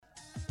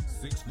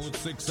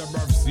6'6"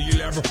 above sea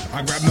level.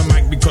 I grab the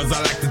mic because I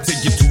like to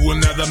take you to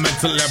another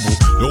mental level.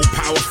 Low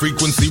power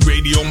frequency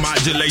radio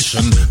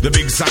modulation. The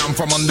big sound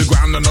from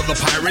underground, another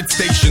pirate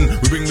station.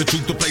 We bring the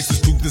truth to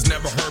places truth is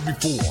never heard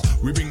before.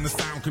 We bring the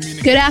sound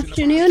communication. Good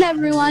afternoon,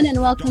 everyone,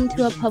 and welcome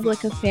to A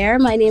Public Affair.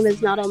 My name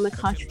is Nadal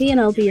McCoshby, and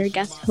I'll be your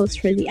guest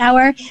host for the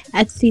hour.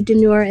 Etsy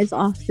Denur is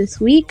off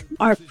this week.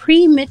 Our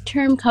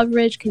pre-midterm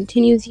coverage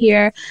continues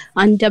here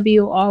on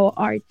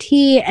WORT,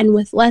 and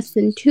with less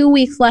than 2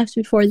 weeks left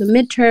before the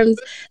midterms,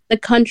 the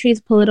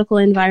country's political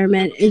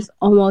environment is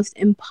almost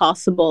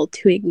impossible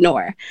to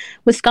ignore.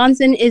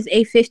 Wisconsin is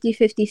a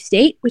 50-50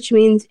 state, which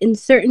means in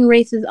certain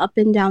races up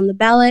and down the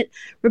ballot,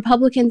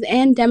 Republicans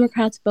and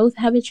Democrats both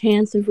have a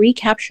chance of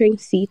recapturing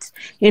seats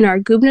in our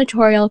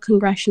gubernatorial,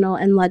 congressional,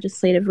 and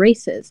legislative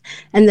races.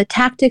 And the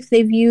tactics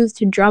they've used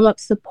to drum up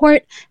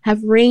support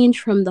have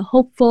ranged from the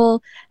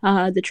hopeful,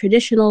 the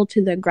traditional,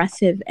 to the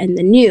aggressive and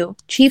the new.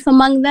 Chief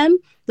among them,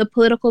 the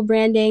political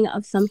branding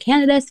of some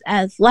candidates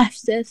as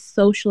leftists,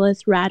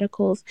 socialists,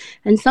 radicals,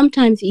 and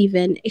sometimes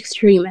even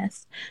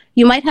extremists.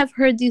 You might have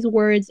heard these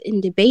words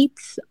in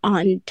debates,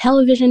 on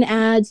television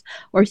ads,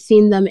 or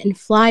seen them in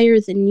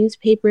flyers in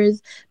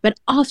newspapers, but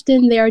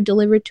often they are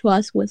delivered to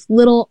us with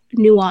little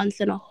nuance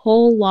and a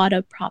whole lot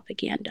of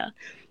propaganda.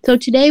 So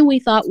today we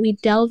thought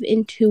we'd delve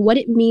into what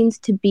it means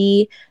to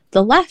be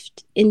the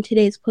left in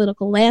today's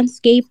political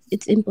landscape,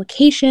 its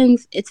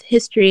implications, its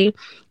history,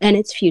 and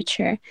its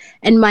future.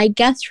 And my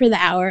guest for the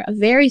hour, a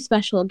very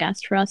special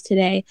guest for us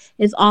today,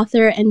 is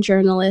author and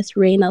journalist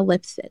Raina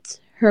Lipsitz.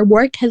 Her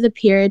work has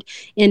appeared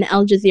in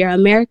Al Jazeera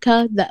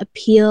America, The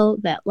Appeal,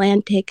 The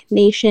Atlantic,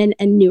 Nation,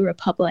 and New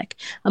Republic,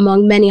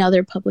 among many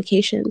other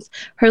publications.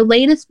 Her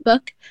latest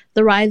book,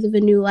 The Rise of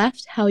a New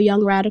Left, How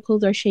Young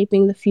Radicals Are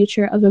Shaping the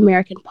Future of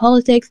American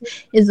Politics,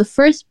 is the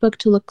first book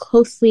to look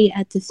closely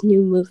at this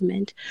new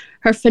movement.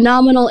 Her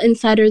phenomenal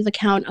insider's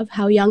account of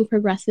how young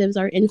progressives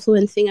are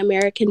influencing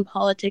American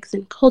politics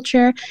and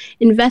culture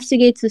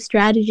investigates the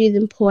strategies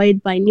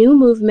employed by new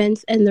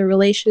movements and the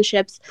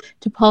relationships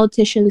to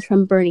politicians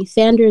from Bernie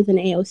Sanders and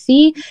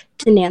AOC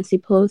to Nancy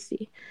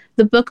Pelosi.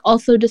 The book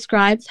also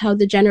describes how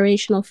the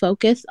generational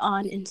focus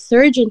on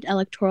insurgent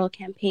electoral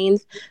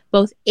campaigns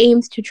both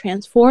aims to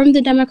transform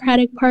the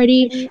Democratic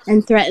Party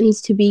and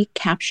threatens to be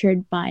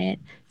captured by it.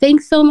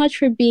 Thanks so much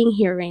for being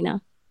here,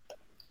 Raina.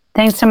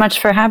 Thanks so much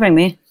for having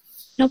me.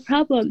 No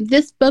problem.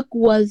 This book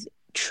was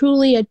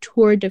truly a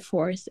tour de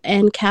force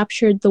and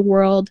captured the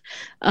world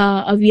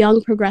of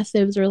young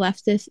progressives or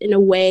leftists in a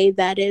way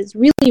that is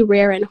really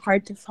rare and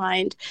hard to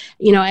find.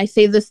 You know, I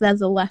say this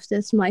as a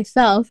leftist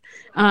myself.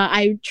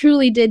 I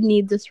truly did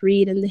need this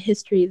read and the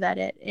history that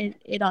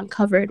it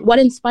uncovered. What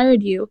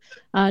inspired you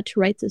to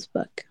write this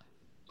book?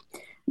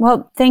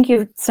 Well, thank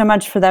you so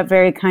much for that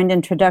very kind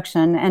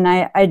introduction. And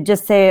I'd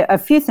just say a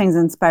few things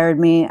inspired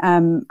me.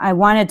 I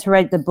wanted to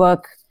write the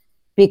book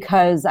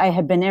because I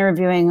had been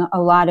interviewing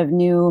a lot of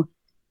new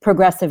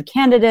progressive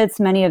candidates.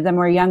 Many of them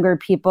were younger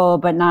people,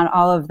 but not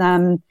all of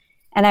them.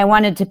 And I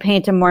wanted to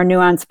paint a more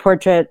nuanced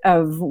portrait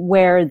of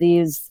where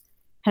these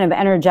kind of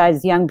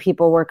energized young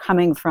people were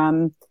coming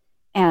from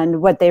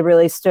and what they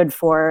really stood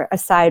for,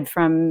 aside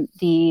from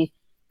the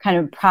kind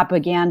of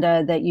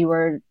propaganda that you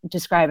were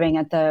describing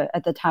at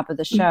the top of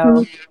the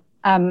show.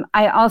 Mm-hmm.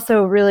 I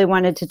also really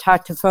wanted to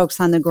talk to folks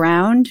on the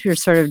ground who are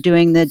sort of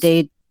doing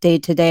the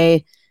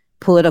day-to-day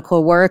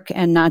political work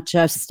and not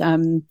just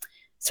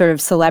sort of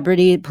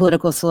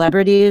political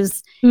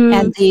celebrities. Mm.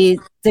 And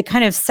the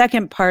kind of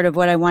second part of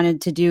what I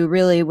wanted to do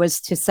really was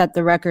to set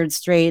the record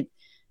straight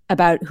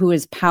about who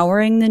is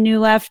powering the new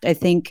left. I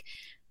think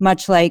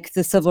much like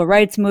the civil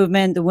rights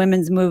movement, the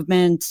women's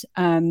movement,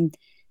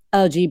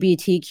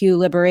 LGBTQ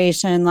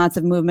liberation, lots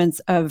of movements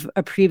of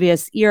a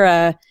previous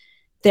era,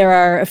 there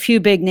are a few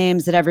big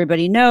names that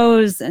everybody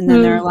knows, and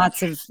then there are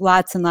lots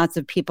and lots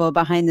of people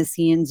behind the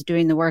scenes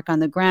doing the work on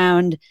the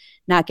ground,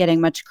 not getting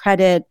much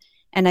credit.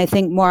 And I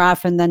think more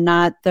often than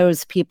not,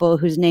 those people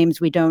whose names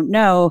we don't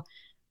know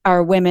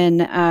are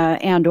women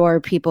and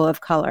or people of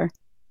color.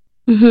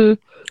 Mm-hmm.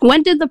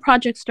 When did the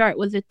project start?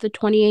 Was it the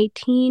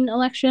 2018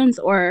 elections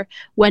or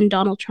when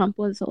Donald Trump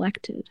was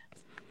elected?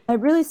 I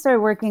really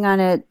started working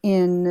on it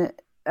in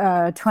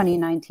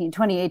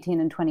 2018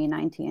 and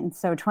 2019.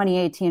 So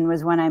 2018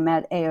 was when I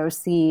met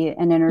AOC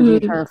and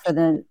interviewed her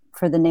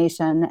for the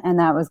Nation, and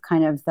that was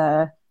kind of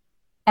the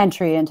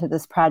entry into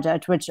this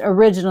project, which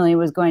originally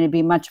was going to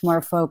be much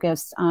more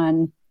focused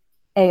on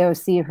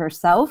AOC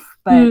herself,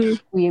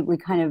 but we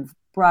kind of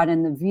brought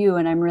in the view,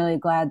 and I'm really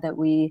glad that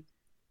we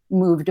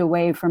moved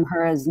away from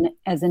her as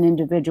an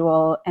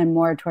individual and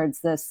more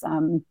towards this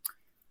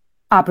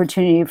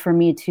opportunity for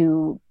me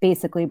to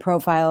basically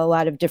profile a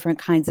lot of different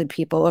kinds of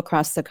people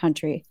across the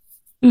country.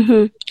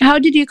 Mm-hmm. How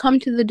did you come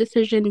to the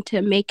decision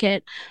to make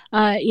it,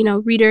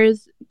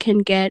 readers can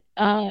get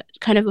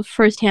kind of a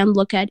firsthand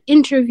look at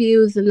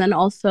interviews, and then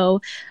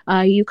also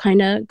you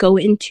kind of go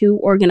into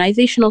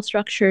organizational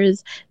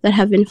structures that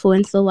have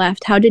influenced the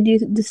left. How did you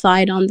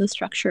decide on the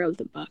structure of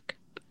the book?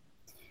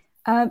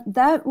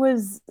 It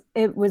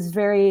was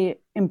very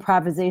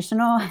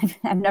improvisational.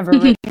 I've never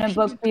written a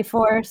book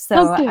before,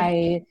 so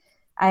cool.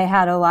 I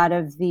had a lot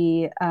of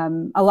it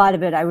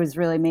I was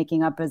really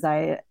making up as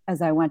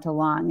I went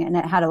along, and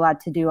it had a lot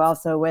to do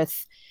also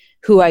with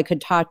who I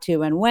could talk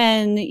to and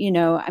when.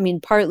 I mean,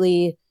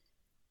 partly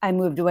I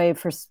moved away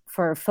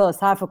for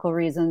philosophical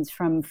reasons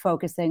from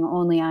focusing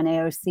only on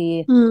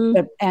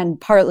AOC,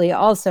 and partly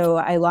also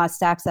I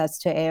lost access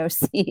to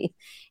AOC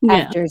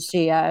after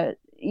she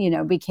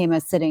became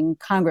a sitting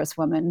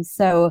congresswoman.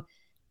 So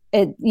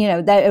it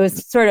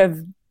was sort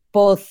of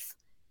both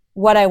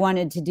what I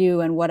wanted to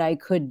do and what I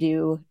could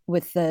do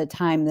with the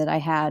time that I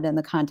had and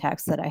the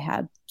contacts that I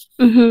had.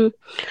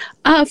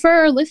 Mm-hmm. For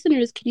our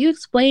listeners, could you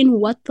explain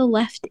what the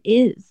left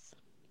is?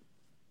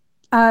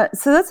 So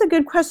that's a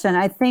good question.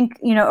 I think,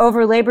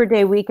 over Labor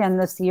Day weekend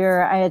this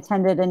year, I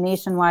attended a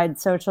nationwide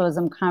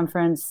socialism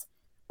conference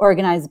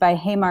organized by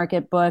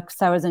Haymarket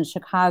Books. I was in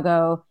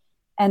Chicago,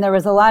 and there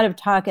was a lot of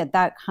talk at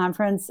that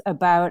conference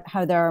about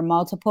how there are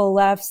multiple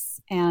lefts,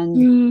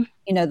 and,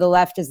 the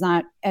left is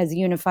not as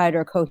unified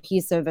or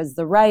cohesive as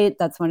the right.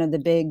 That's one of the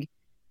big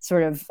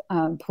sort of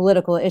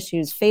political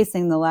issues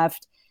facing the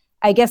left.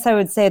 I guess I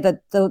would say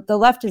that the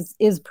left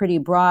is pretty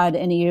broad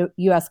in a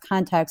U.S.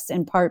 context,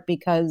 in part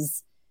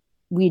because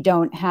we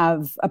don't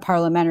have a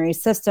parliamentary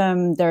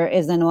system. There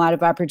isn't a lot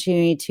of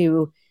opportunity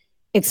to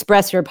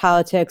express your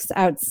politics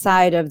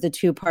outside of the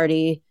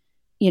two-party,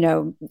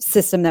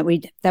 system that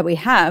we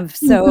have.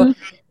 So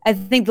I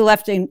think the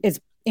left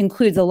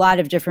includes a lot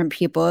of different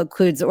people. It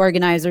includes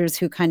organizers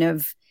who kind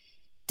of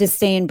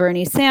disdain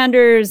Bernie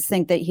Sanders,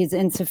 think that he's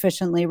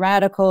insufficiently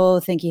radical,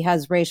 think he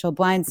has racial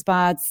blind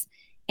spots,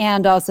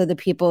 and also the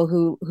people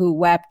who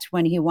wept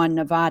when he won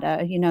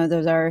Nevada.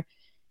 Those are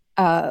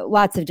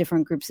lots of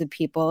different groups of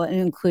people. It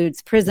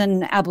includes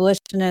prison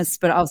abolitionists,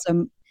 but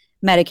also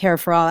Medicare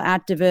for all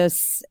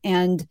activists.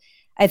 And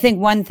I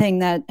think one thing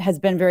that has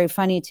been very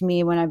funny to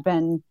me when I've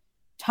been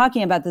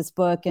talking about this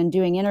book and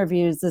doing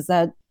interviews is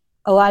that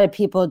a lot of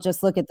people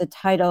just look at the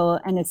title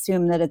and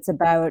assume that it's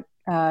about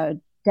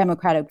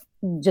Democrats,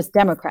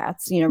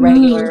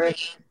 regular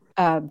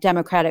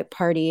Democratic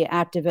Party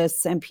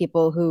activists and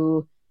people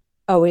who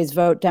always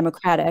vote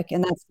Democratic,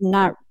 and that's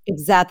not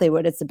exactly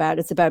what it's about.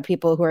 It's about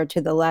people who are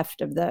to the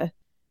left of the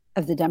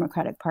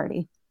Democratic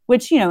Party,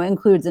 which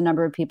includes a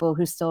number of people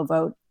who still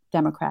vote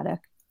Democratic.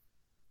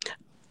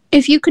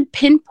 If you could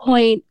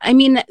pinpoint, I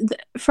mean,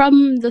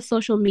 from the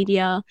social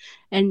media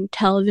and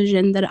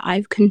television that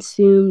I've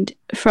consumed,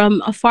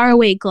 from a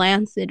faraway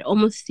glance, it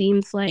almost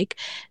seems like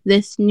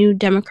this new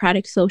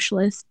democratic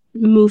socialist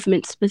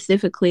movement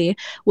specifically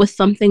was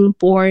something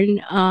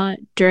born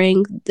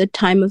during the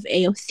time of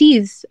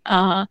AOC's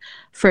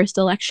first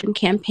election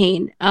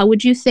campaign.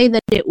 Would you say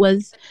that it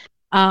was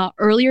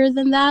earlier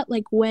than that?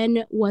 Like,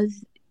 when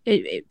was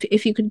it,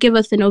 if you could give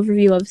us an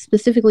overview of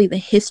specifically the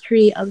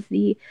history of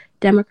the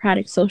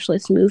democratic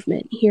socialist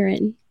movement here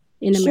in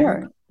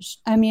America?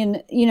 Sure. I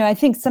mean, I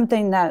think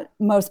something that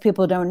most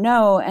people don't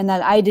know, and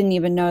that I didn't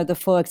even know the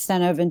full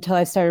extent of until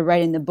I started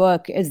writing the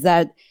book, is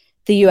that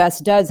the U.S.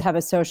 does have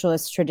a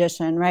socialist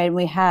tradition, right? And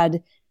we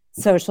had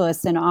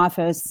socialists in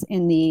office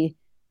in the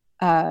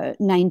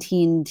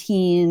 19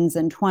 teens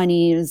and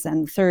 20s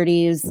and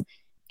 30s.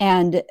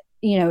 And,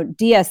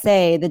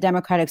 DSA, the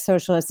Democratic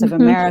Socialists of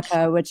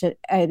America, which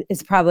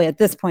is probably at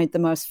this point the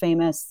most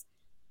famous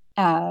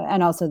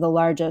and also the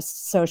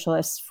largest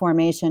socialist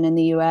formation in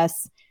the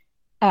U.S.,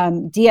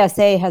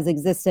 DSA has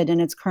existed in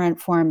its current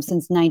form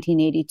since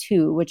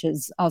 1982, which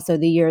is also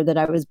the year that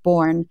I was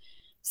born.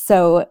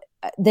 So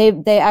they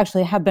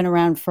actually have been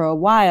around for a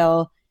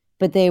while,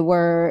 but they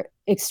were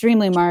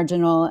extremely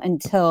marginal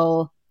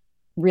until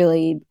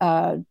really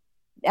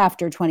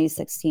after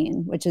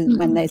 2016, which is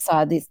when they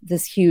saw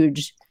this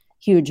huge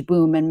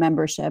boom in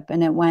membership.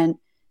 And it went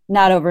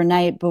not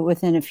overnight, but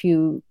within a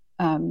few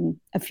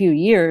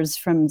years,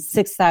 from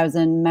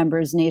 6,000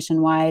 members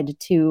nationwide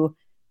to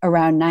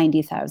around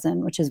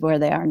 90,000, which is where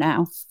they are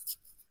now.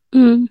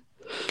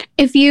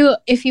 If you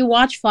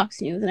watch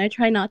Fox News, and I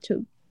try not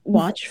to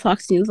watch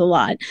Fox News a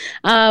lot,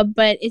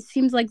 but it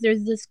seems like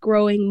there's this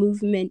growing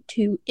movement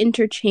to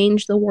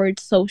interchange the word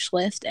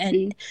socialist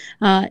and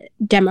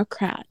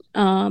Democrat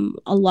a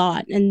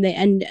lot,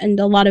 and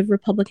a lot of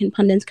Republican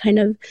pundits kind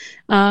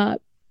of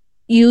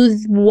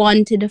use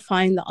one to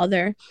define the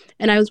other.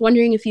 And I was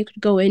wondering if you could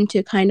go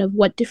into kind of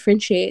what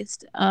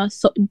differentiates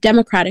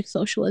democratic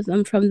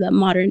socialism from the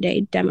modern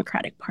day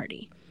Democratic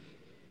Party.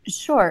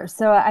 Sure.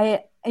 So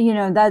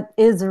that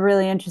is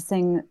really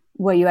interesting,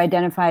 what you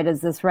identified as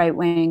this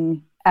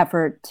right-wing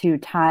effort to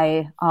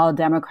tie all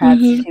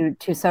Democrats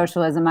to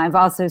socialism. I've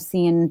also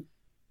seen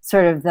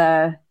sort of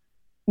the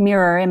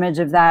mirror image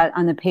of that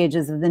on the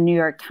pages of the New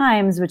York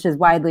Times, which is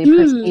widely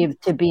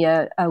perceived to be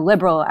a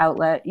liberal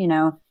outlet,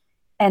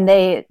 and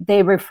they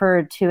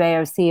refer to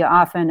AOC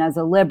often as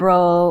a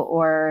liberal,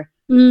 or,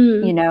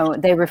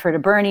 they refer to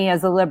Bernie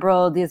as a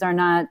liberal. These are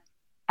not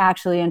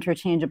actually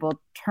interchangeable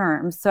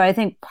terms. So I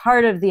think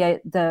part of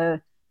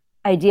the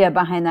idea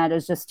behind that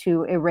is just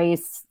to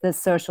erase the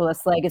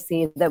socialist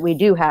legacy that we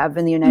do have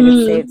in the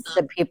United States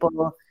that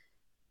people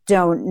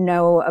don't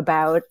know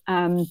about.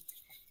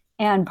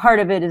 And part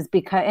of it is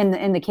because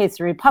in the case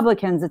of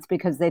Republicans, it's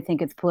because they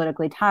think it's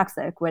politically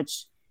toxic,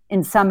 which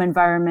in some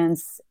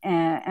environments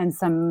and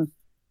some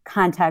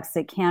contexts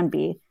it can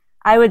be.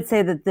 I would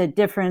say that the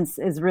difference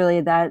is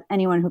really that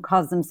anyone who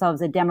calls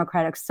themselves a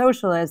democratic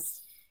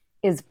socialist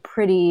is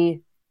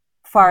pretty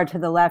far to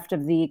the left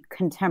of the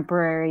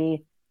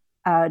contemporary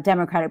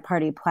Democratic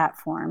Party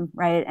platform,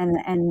 right?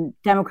 And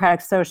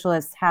democratic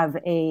socialists have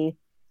a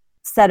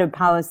set of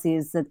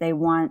policies that they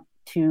want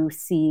to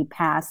see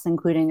passed,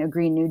 including a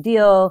Green New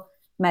Deal,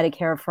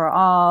 Medicare for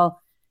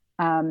all,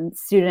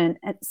 student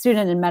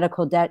and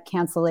medical debt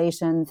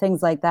cancellation,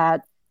 things like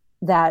that,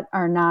 that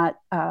are not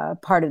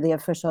part of the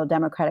official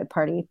Democratic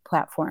Party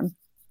platform.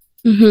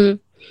 Mm-hmm.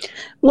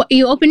 Well,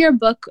 you open your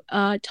book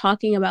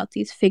talking about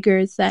these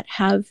figures that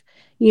have,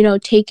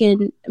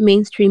 taken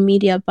mainstream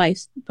media by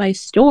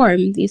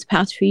storm these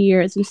past few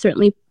years, and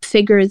certainly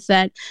figures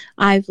that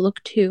I've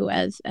looked to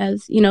as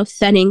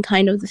setting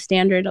kind of the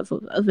standard of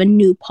a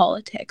new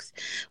politics.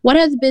 What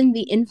has been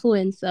the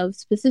influence of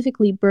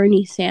specifically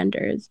Bernie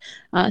Sanders,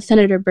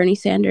 Senator Bernie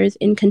Sanders,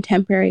 in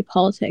contemporary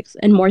politics,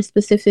 and more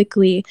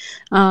specifically,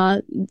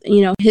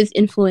 his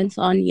influence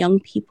on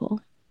young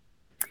people?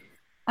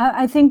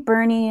 I think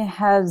Bernie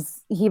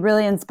he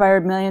really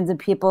inspired millions of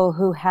people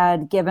who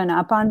had given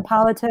up on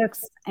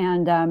politics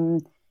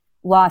and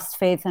lost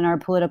faith in our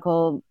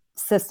political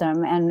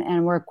system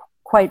and were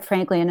quite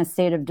frankly in a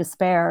state of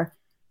despair.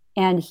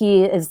 And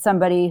he is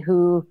somebody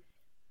who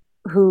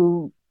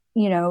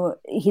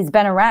he's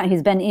been around,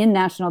 he's been in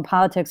national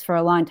politics for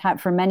a long time,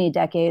 for many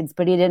decades,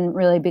 but he didn't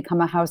really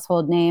become a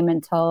household name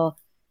until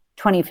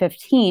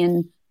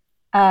 2015.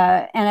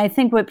 And I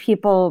think what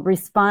people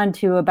respond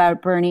to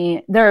about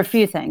Bernie, there are a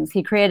few things.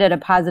 He created a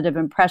positive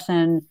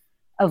impression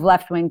of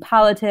left-wing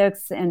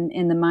politics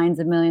in the minds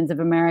of millions of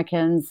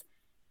Americans.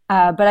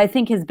 But I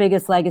think his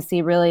biggest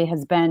legacy really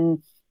has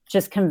been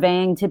just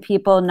conveying to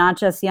people, not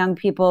just young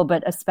people,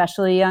 but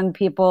especially young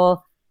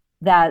people,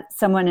 that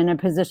someone in a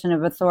position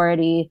of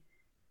authority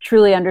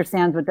truly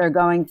understands what they're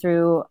going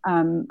through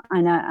on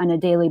a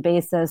daily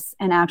basis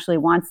and actually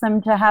wants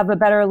them to have a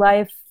better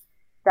life.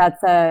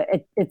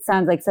 It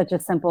sounds like such a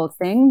simple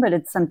thing, but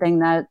it's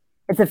something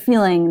it's a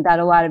feeling that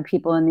a lot of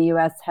people in the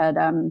U.S. had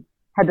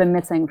been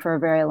missing for a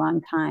very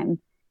long time.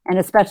 And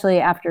especially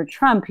after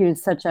Trump,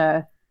 he's such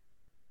a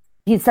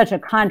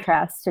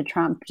contrast to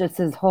Trump, just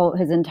his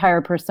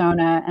entire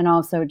persona, and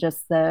also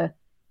just the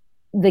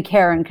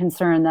care and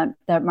concern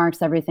that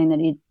marks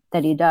everything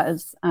that he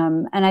does.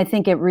 And I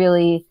think there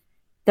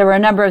were a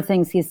number of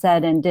things he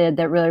said and did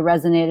that really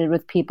resonated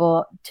with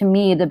people. To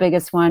me, the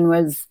biggest one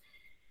was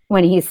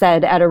when he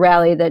said at a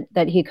rally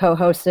that he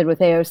co-hosted with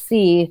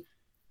AOC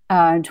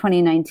in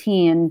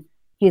 2019,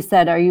 he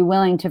said, "Are you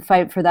willing to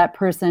fight for that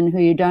person who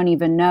you don't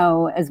even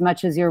know as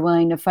much as you're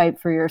willing to fight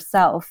for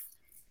yourself?"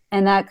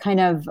 And that kind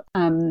of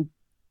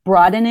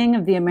broadening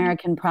of the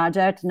American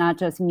project, not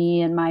just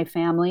me and my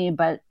family,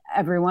 but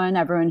everyone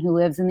who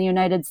lives in the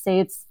United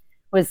States,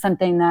 was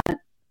something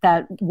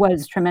that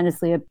was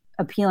tremendously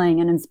appealing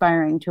and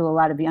inspiring to a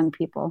lot of young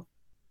people.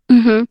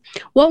 Mm-hmm.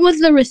 What was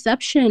the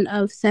reception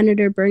of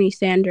Senator Bernie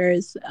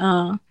Sanders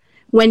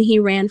when he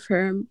ran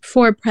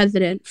for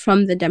president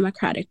from the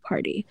Democratic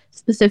Party,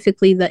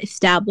 specifically the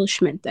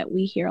establishment that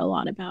we hear a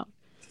lot about?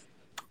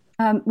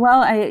 The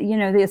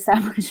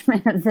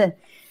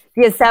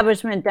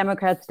establishment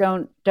Democrats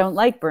don't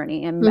like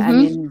Bernie, and I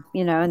mean,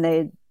 and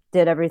they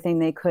did everything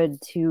they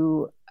could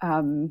to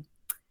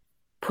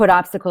put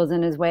obstacles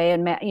in his way,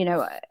 and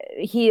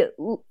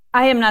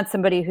I am not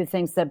somebody who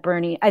thinks that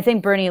I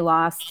think Bernie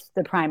lost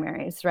the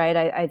primaries, right?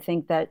 I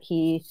think that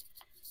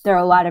there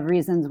are a lot of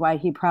reasons why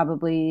he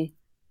probably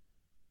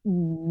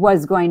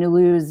was going to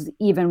lose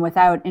even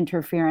without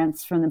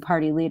interference from the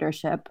party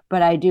leadership.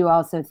 But I do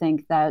also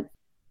think that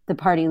the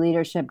party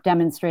leadership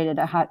demonstrated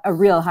a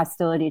real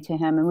hostility to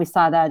him. And we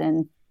saw that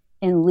in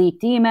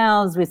leaked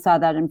emails. We saw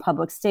that in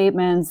public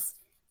statements.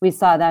 We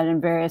saw that in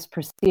various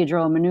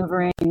procedural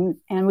maneuvering.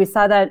 And we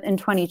saw that in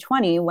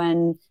 2020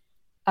 when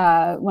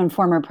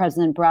former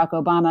President Barack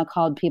Obama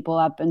called people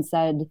up and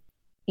said,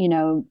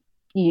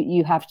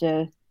 you have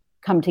to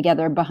come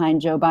together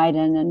behind Joe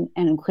Biden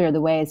and clear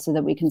the way so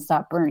that we can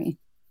stop Bernie.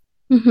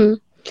 Mm-hmm.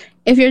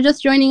 If you're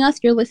just joining us,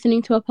 you're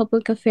listening to A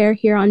Public Affair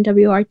here on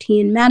WRT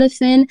in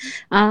Madison.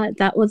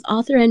 That was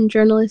author and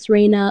journalist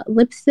Raina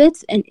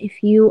Lipsitz. And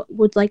if you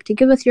would like to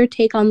give us your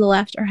take on the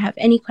left or have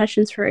any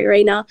questions for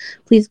Raina,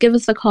 please give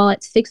us a call at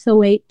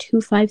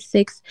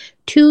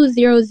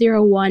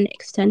 608-256-2001,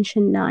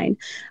 extension 9.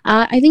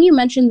 I think you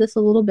mentioned this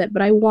a little bit,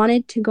 but I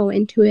wanted to go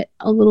into it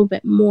a little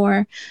bit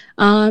more.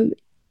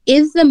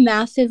 Is the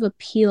massive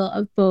appeal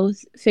of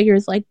both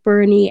figures like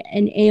Bernie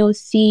and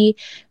AOC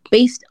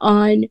based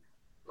on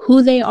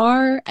who they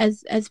are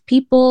as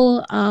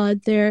people,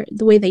 the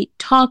way they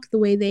talk, the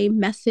way they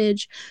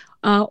message,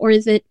 or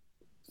is it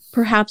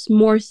perhaps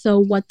more so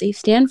what they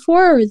stand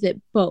for, or is it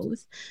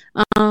both?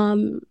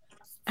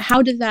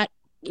 How does that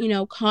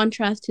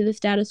contrast to the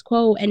status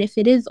quo? And if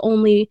it is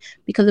only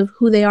because of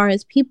who they are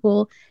as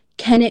people,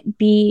 can it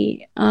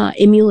be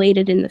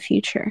emulated in the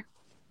future?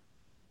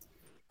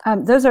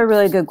 Those are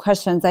really good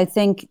questions. I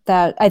think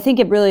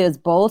it really is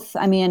both.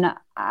 I mean,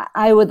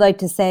 I would like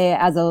to say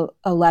as a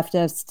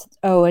leftist,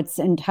 it's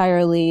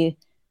entirely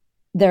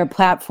their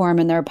platform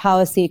and their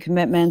policy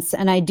commitments.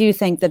 And I do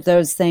think that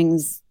those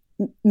things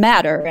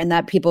matter and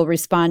that people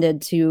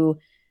responded to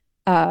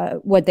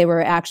what they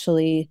were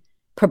actually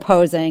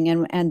proposing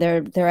and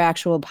their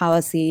actual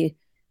policy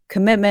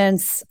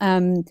commitments.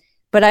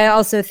 But I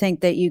also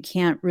think that you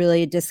can't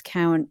really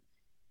discount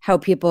how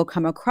people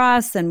come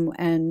across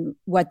and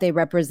what they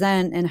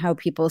represent and how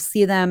people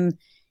see them.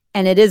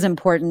 And it is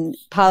important.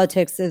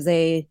 Politics is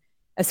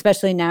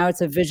especially now,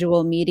 it's a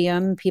visual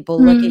medium. People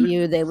look at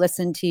you, they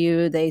listen to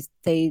you,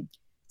 they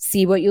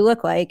see what you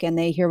look like and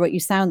they hear what you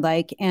sound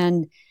like.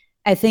 And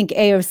I think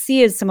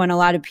AOC is someone a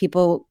lot of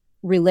people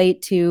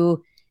relate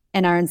to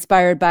and are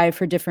inspired by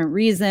for different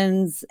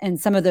reasons. And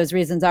some of those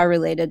reasons are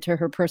related to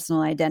her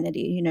personal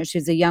identity.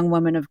 She's a young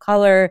woman of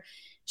color.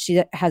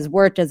 She has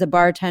worked as a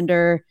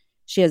bartender.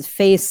 She has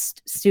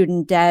faced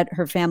student debt.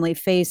 Her family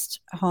faced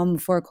home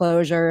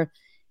foreclosure.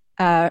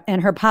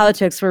 And her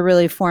politics were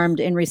really formed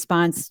in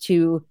response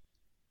to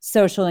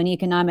social and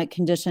economic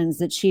conditions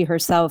that she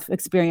herself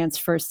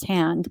experienced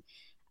firsthand.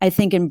 I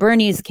think in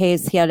Bernie's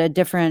case, he had a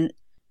different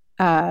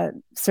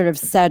sort of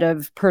set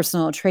of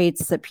personal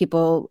traits that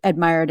people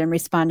admired and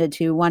responded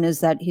to. One is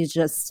that he's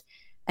just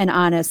an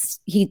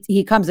honest,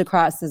 he comes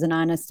across as an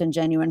honest and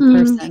genuine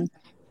person.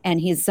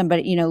 And he's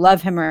somebody,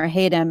 love him or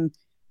hate him,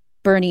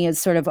 Bernie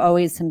is sort of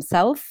always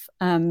himself.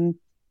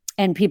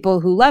 And people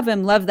who love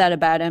him love that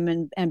about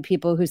him. And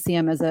people who see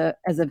him as a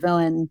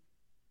villain,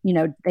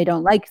 they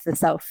don't like the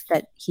self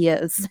that he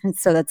is. And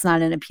so that's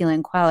not an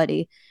appealing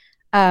quality.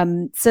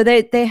 So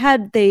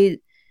they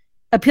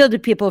appealed to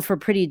people for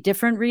pretty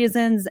different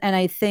reasons. And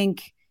I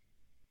think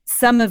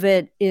some of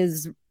it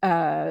is,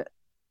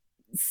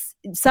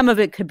 some of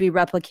it could be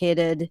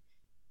replicated,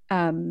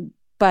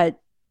 but,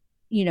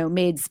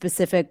 made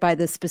specific by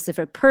the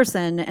specific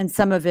person. And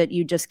some of it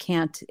you just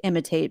can't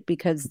imitate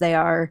because they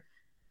are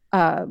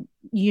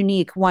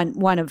unique,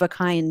 one of a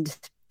kind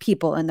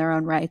people in their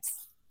own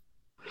rights.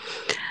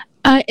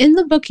 In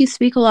the book, you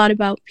speak a lot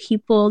about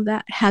people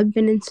that have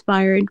been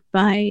inspired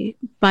by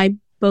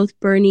both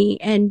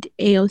Bernie and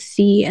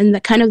AOC and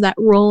the kind of that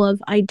role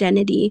of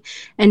identity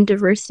and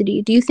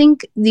diversity. Do you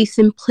think the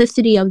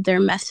simplicity of their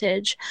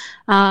message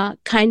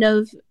kind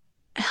of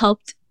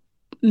helped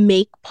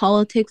make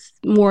politics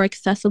more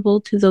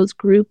accessible to those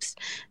groups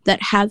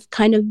that have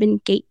kind of been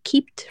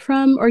gatekept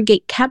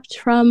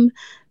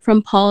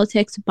from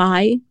politics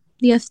by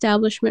the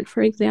establishment,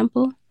 for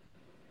example?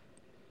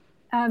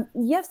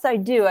 Yes, I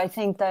do. I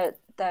think that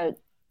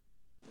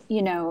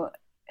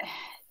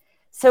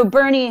so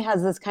Bernie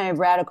has this kind of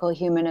radical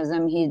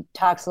humanism. He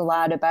talks a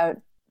lot about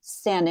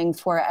standing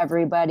for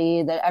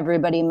everybody, that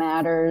everybody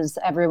matters,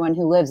 everyone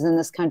who lives in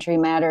this country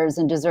matters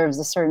and deserves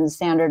a certain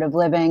standard of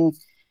living.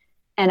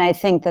 And I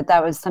think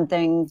that was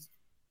something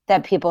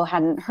that people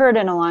hadn't heard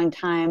in a long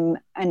time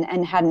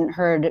and hadn't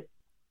heard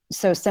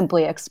so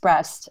simply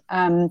expressed.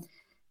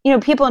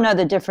 People know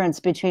the difference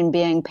between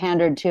being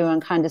pandered to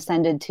and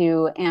condescended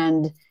to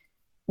and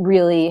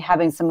really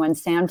having someone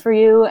stand for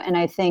you. And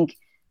I think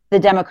the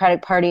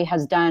Democratic Party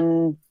has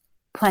done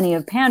plenty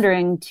of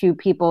pandering to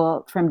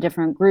people from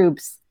different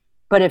groups.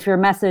 But if your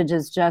message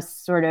is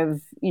just sort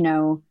of,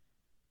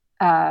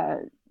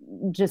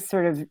 just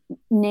sort of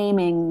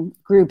naming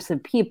groups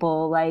of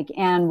people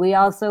and we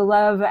also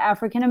love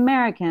African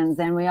Americans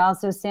and we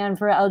also stand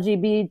for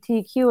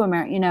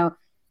LGBTQ,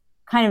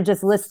 kind of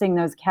just listing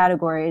those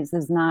categories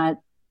is not,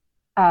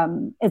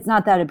 it's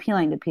not that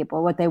appealing to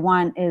people. What they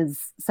want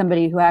is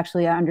somebody who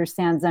actually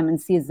understands them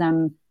and sees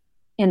them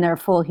in their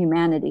full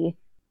humanity.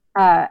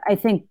 I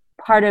think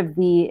part of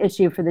the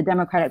issue for the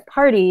Democratic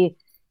Party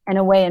and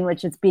a way in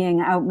which it's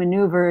being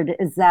outmaneuvered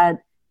is that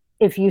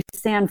if you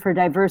stand for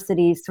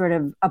diversity sort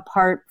of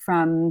apart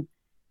from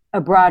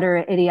a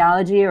broader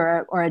ideology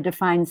or a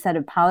defined set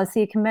of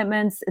policy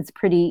commitments, it's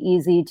pretty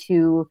easy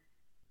to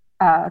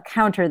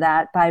counter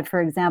that by,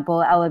 for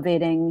example,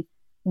 elevating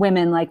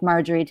women like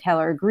Marjorie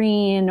Taylor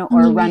Greene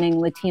or running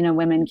Latina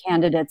women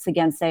candidates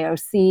against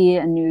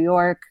AOC in New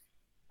York.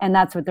 And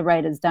that's what the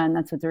right has done.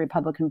 That's what the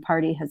Republican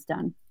Party has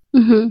done.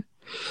 Mm-hmm.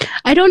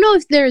 I don't know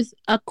if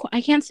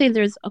I can't say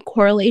there's a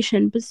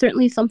correlation, but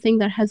certainly something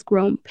that has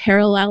grown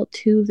parallel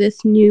to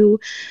this new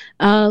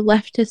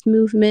leftist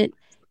movement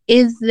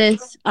is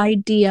this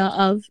idea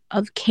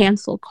of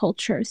cancel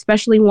culture,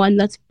 especially one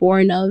that's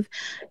born of,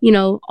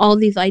 all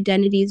these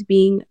identities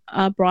being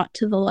brought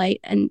to the light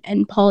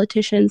and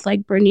politicians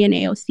like Bernie and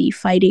AOC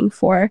fighting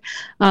for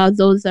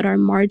those that are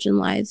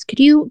marginalized. Could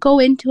you go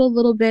into a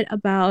little bit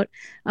about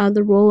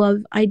the role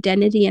of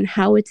identity and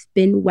how it's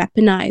been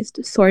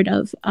weaponized sort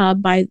of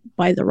by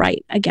the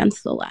right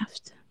against the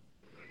left?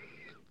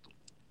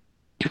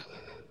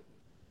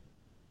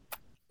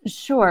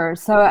 Sure.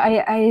 So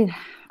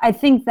I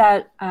think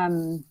that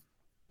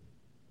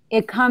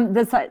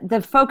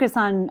the focus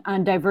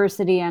on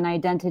diversity and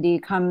identity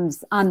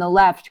comes on the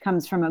left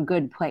comes from a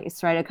good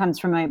place, right? It comes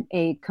from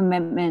a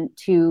commitment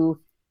to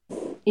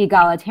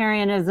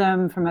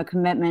egalitarianism, from a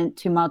commitment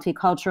to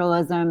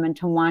multiculturalism and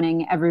to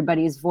wanting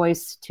everybody's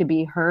voice to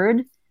be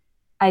heard.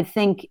 I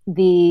think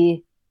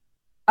the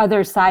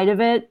other side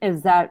of it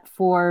is that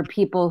for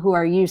people who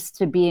are used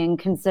to being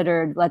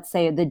considered, let's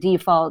say, the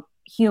default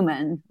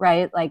human,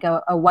 right? Like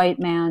a white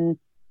man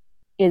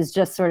is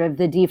just sort of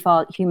the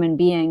default human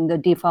being, the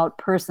default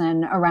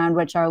person around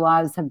which our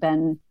laws have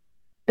been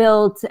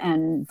built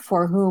and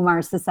for whom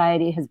our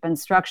society has been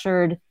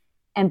structured.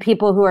 And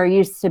people who are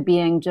used to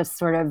being just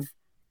sort of,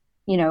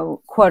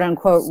 quote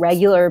unquote,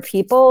 regular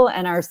people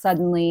and are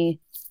suddenly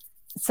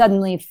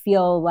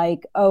feel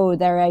like, oh,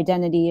 their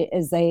identity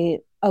is a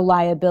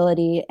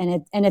liability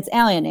and it's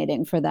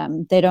alienating for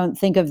them. They don't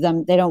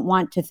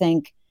want to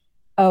think,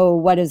 oh,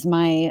 what is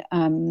my,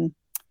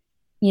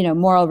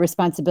 moral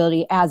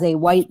responsibility as a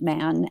white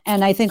man?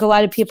 And I think a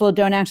lot of people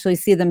don't actually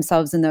see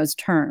themselves in those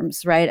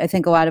terms, right? I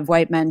think a lot of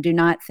white men do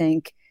not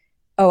think,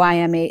 oh,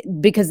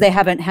 because they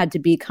haven't had to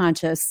be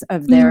conscious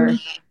of their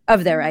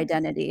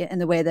identity in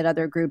the way that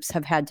other groups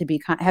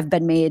have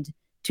been made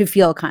to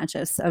feel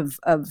conscious of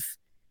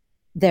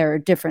their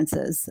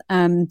differences.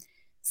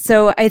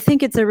 So I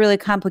think it's a really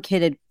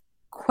complicated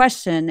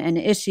question and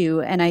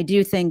issue. And I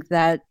do think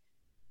that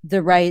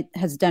the right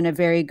has done a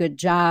very good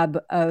job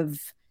of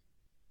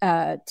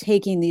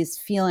taking these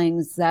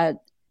feelings that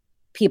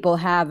people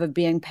have of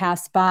being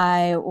passed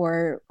by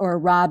or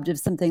robbed of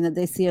something that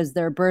they see as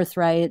their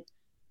birthright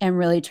and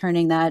really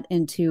turning that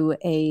into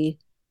a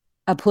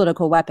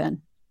political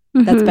weapon.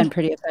 Mm-hmm. That's been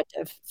pretty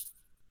effective.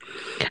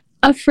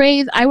 A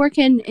phrase, I work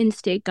in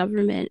state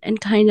government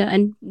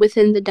and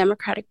within the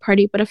Democratic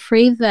Party, but a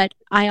phrase that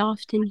I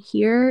often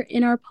hear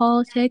in our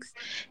politics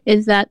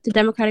is that the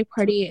Democratic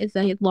Party is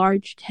a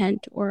large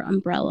tent or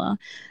umbrella,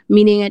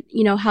 meaning it,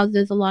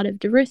 houses a lot of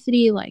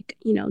diversity, like,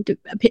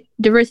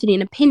 diversity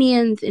in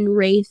opinions, in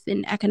race,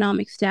 in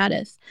economic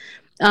status.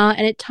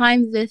 And at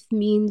times this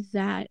means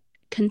that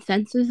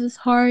consensus is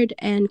hard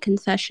and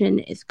concession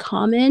is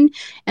common,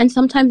 and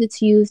sometimes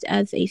it's used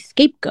as a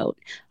scapegoat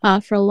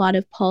for a lot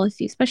of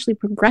policy, especially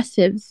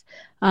progressives,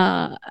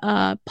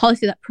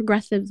 policy that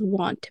progressives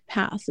want to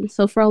pass. And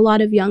so for a lot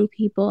of young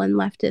people and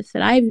leftists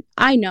that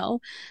I know,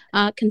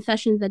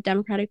 concessions that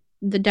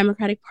the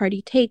Democratic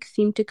Party takes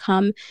seem to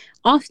come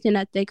often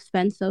at the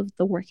expense of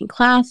the working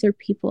class or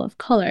people of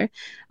color.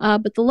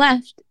 But the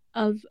left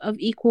of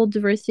equal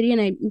diversity,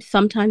 and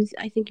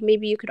I think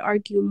maybe you could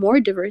argue more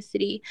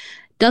diversity,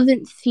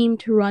 doesn't seem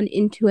to run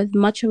into as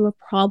much of a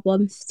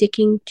problem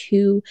sticking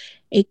to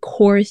a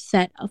core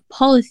set of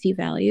policy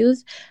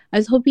values. I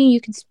was hoping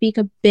you could speak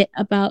a bit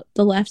about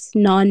the left's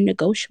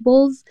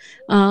non-negotiables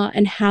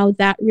and how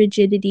that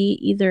rigidity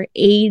either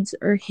aids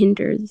or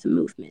hinders the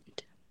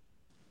movement.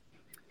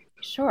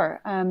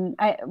 Sure.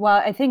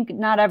 I think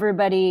not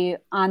everybody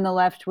on the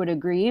left would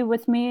agree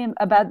with me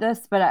about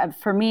this, but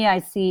for me, I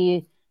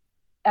see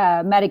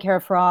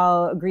Medicare for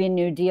all, Green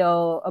New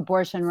Deal,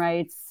 abortion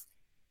rights,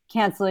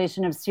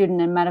 cancellation of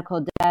student and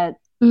medical debt,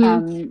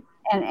 mm-hmm.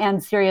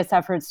 and serious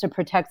efforts to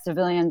protect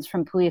civilians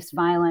from police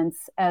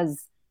violence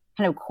as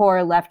kind of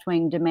core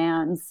left-wing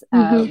demands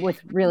mm-hmm.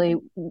 with really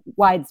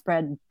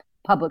widespread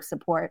public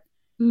support.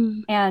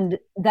 Mm-hmm. And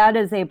that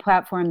is a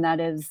platform that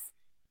is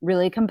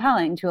really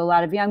compelling to a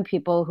lot of young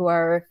people who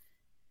are,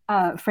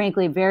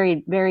 frankly,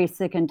 very, very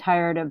sick and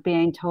tired of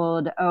being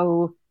told,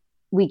 oh,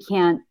 we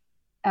can't,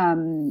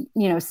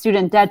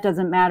 student debt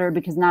doesn't matter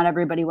because not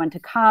everybody went to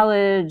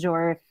college,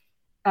 or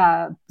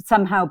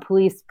somehow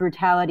police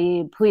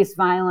brutality, police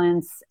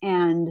violence,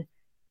 and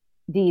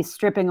the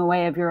stripping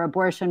away of your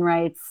abortion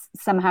rights,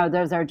 somehow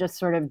those are just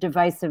sort of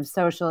divisive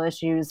social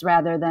issues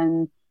rather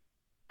than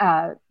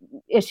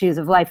issues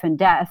of life and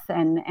death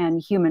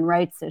and human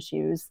rights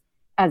issues,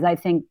 as I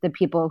think the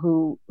people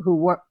who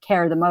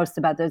care the most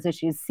about those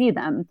issues see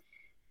them.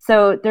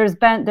 So there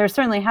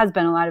certainly has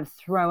been a lot of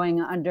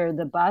throwing under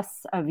the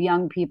bus of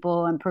young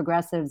people and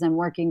progressives and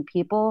working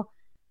people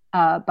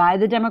by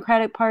the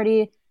Democratic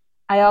Party.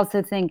 I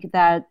also think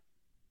that,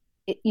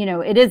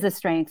 it is a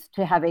strength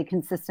to have a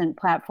consistent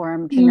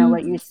platform, to know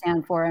what you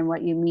stand for and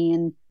what you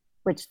mean,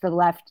 which the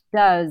left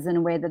does in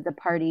a way that the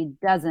party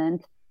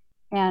doesn't.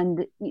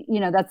 And,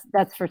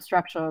 that's for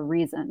structural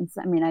reasons.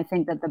 I mean, I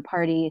think that the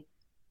party,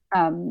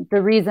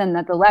 the reason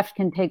that the left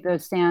can take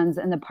those stands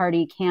and the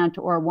party can't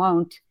or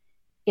won't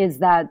is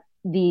that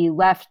the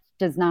left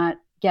does not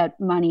get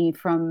money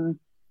from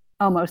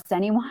almost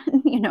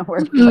anyone.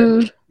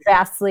 We're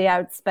vastly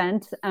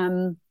outspent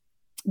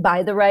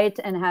by the right,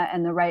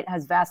 and the right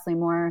has vastly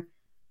more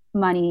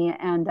money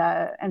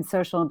and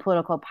social and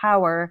political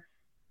power.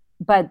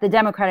 But the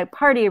Democratic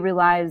Party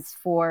relies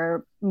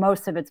for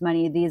most of its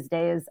money these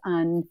days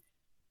on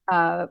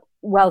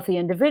wealthy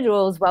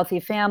individuals, wealthy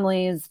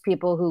families,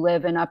 people who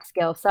live in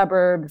upscale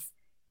suburbs.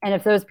 And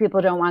if those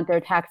people don't want their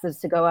taxes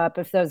to go up,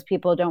 if those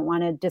people don't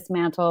want to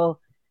dismantle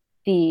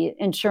the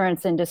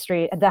insurance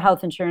industry, the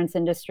health insurance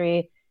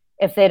industry,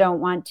 if they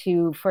don't want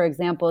to, for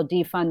example,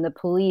 defund the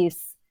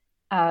police,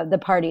 the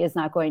party is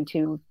not going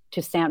to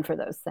stand for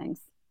those things.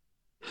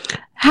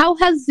 How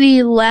has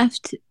the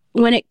left,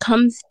 when it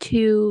comes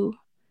to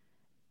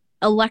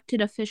elected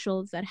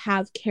officials that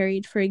have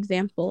carried, for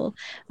example,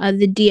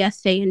 the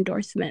DSA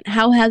endorsement,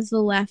 how has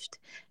the left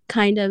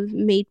kind of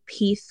made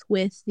peace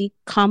with the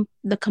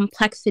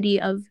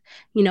complexity of,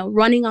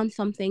 running on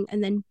something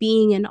and then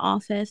being in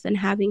office and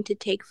having to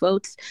take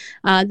votes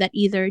that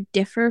either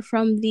differ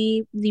from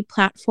the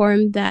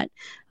platform that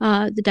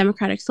the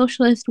Democratic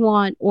Socialists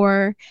want,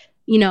 or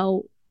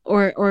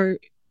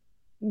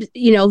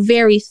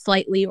very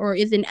slightly, or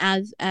isn't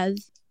as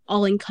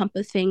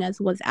all-encompassing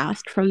as was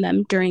asked from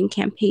them during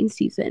campaign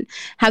season?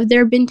 Have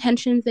there been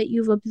tensions that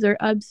you've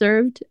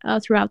observed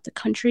throughout the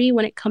country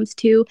when it comes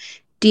to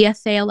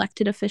DSA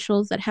elected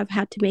officials that have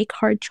had to make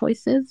hard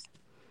choices?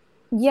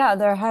 Yeah,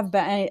 there have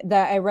been.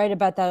 I write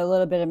about that a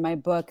little bit in my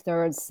book.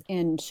 There was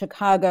in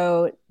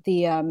Chicago,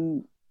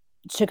 the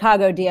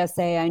Chicago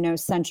DSA, I know,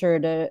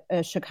 censured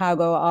a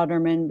Chicago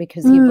alderman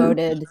because he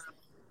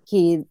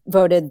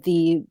voted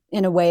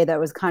in a way that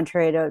was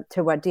contrary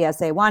to what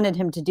DSA wanted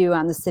him to do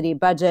on the city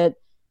budget.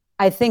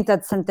 I think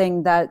that's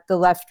something that the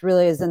left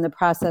really is in the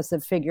process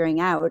of figuring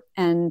out.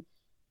 And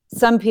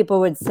some people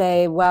would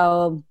say,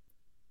 well,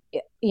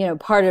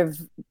 part of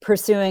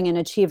pursuing and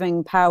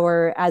achieving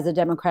power as a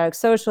democratic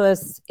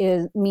socialist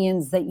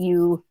means that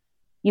you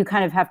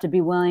kind of have to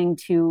be willing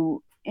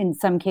to, in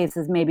some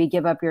cases, maybe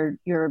give up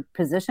your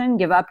position,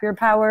 give up your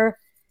power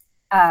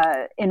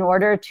in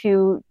order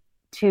to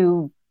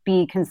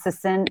be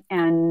consistent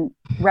and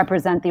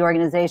represent the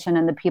organization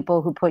and the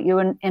people who put you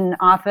in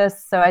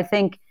office. So I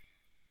think,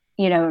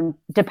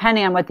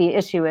 depending on what the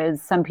issue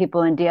is, some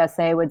people in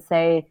DSA would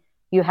say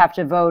you have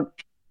to vote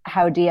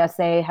how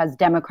DSA has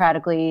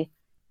democratically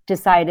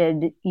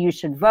decided you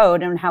should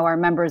vote and how our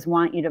members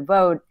want you to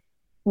vote,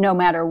 no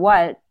matter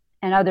what.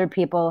 And other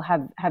people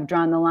have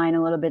drawn the line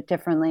a little bit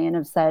differently and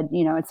have said,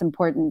 it's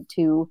important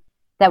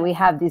that we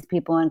have these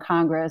people in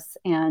Congress.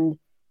 And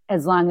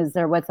as long as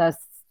they're with us,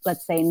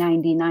 let's say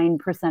 99%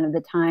 of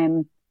the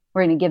time,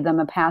 we're going to give them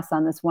a pass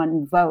on this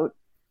one vote.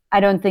 I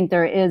don't think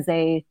there is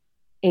a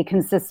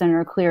consistent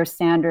or clear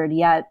standard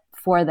yet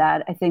for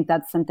that. I think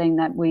that's something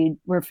that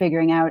we're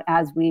figuring out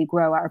as we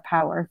grow our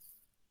power.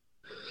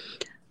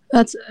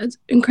 That's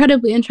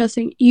incredibly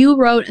interesting. You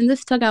wrote, and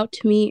this stuck out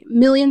to me,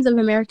 millions of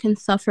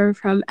Americans suffer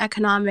from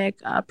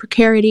economic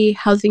precarity,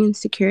 housing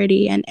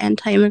insecurity, and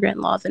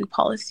anti-immigrant laws and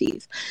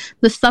policies.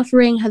 The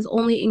suffering has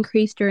only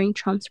increased during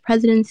Trump's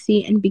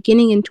presidency and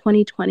beginning in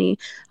 2020,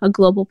 a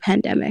global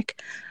pandemic.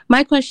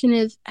 My question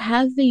is,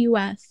 has the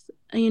U.S.,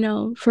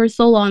 for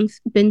so long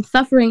been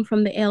suffering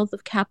from the ills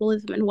of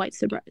capitalism and white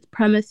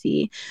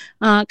supremacy,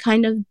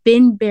 kind of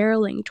been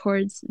barreling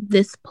towards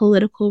this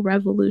political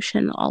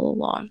revolution all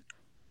along?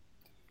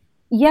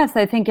 Yes,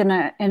 I think in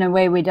a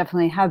way we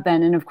definitely have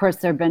been. And of course,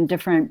 there have been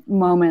different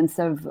moments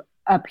of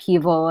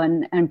upheaval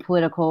and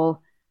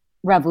political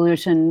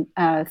revolution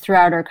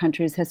throughout our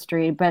country's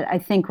history. But I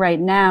think right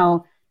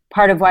now,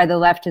 part of why the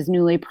left is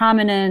newly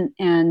prominent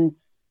and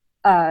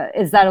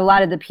is that a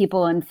lot of the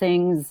people and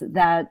things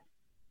that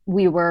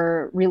we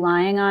were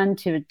relying on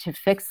to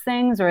fix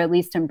things or at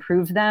least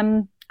improve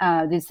them,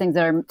 these things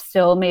that are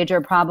still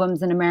major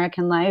problems in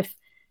American life,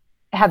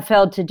 have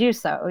failed to do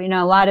so.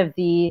 A lot of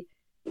the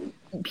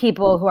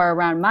people who are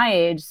around my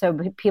age, so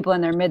people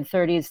in their mid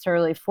 30s to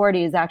early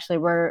 40s, actually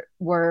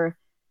were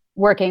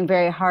working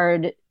very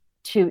hard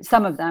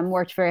some of them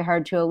worked very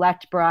hard to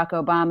elect Barack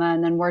Obama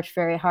and then worked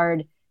very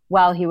hard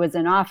while he was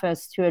in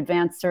office to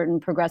advance certain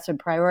progressive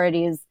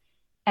priorities.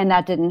 And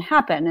that didn't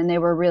happen. And they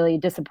were really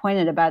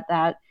disappointed about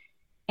that.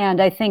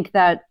 And I think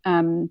that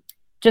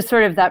just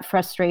sort of that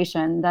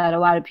frustration that a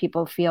lot of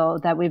people feel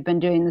that we've been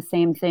doing the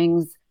same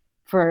things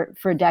for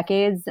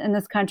decades in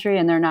this country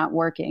and they're not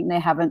working. They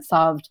haven't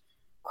solved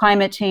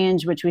climate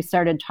change, which we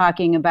started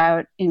talking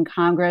about in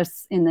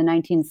Congress in the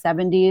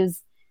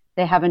 1970s.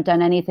 They haven't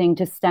done anything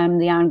to stem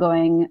the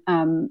ongoing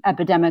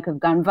epidemic of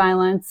gun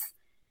violence.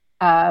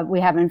 We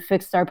haven't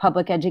fixed our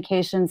public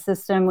education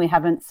system. We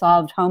haven't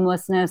solved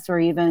homelessness or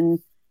even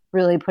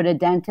really put a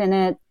dent in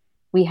it.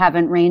 We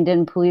haven't reined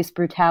in police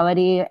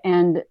brutality,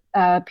 and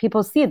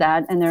people see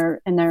that, and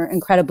they're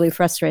incredibly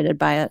frustrated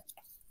by it.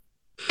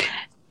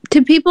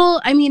 To people,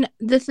 I mean,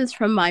 this is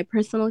from my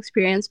personal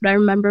experience, but I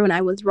remember when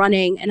I was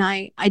running and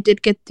I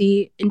did get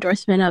the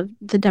endorsement of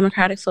the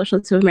Democratic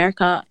Socialists of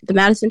America, the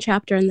Madison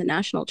chapter and the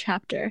national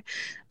chapter.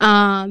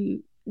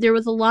 There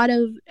was a lot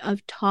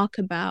of talk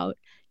about,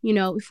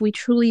 if we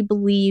truly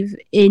believe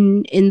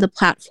in the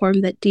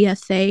platform that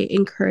DSA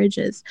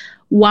encourages,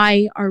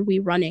 why are we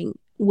running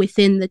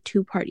within the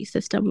two-party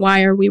system?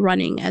 Why are we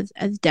running as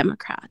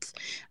Democrats?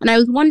 And I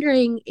was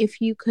wondering if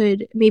you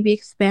could maybe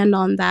expand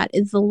on that.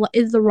 Is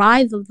the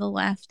rise of the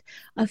left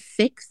a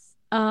fix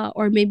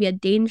or maybe a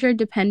danger,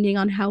 depending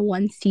on how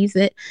one sees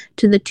it,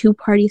 to the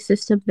two-party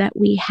system that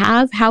we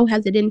have? How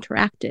has it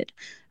interacted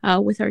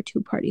with our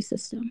two-party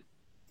system?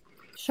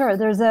 Sure.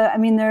 There's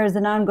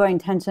an ongoing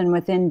tension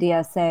within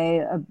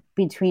DSA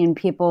between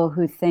people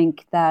who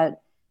think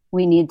that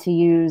we need to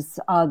use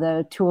all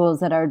the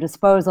tools at our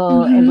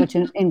disposal, which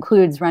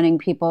includes running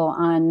people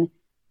on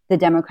the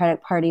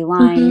Democratic Party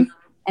line,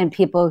 and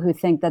people who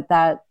think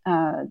that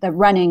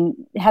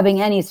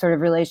having any sort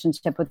of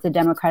relationship with the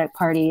Democratic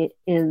Party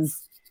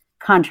is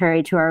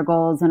contrary to our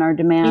goals and our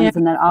demands,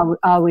 and that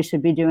all we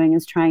should be doing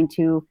is trying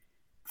to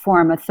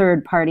form a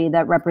third party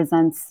that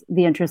represents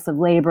the interests of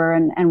labor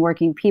and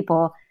working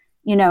people.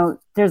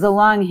 There's a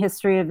long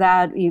history of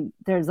that.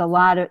 There's a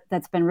lot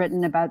that's been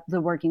written about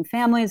the Working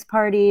Families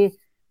Party,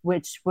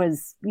 which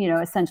was,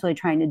 essentially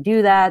trying to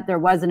do that. There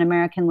was an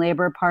American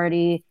Labor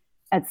Party.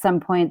 At some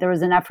point, there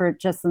was an effort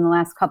just in the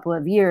last couple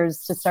of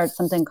years to start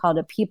something called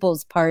a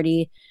People's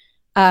Party.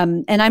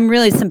 And I'm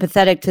really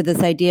sympathetic to this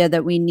idea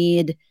that we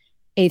need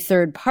a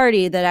third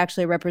party that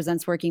actually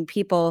represents working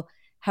people.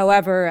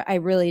 However, I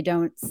really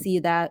don't see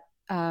that.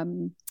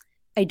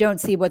 I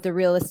don't see what the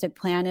realistic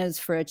plan is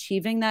for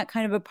achieving that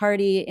kind of a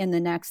party in the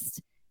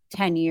next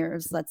 10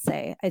 years, let's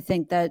say. I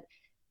think that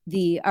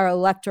our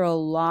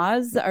electoral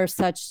laws are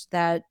such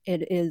that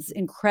it is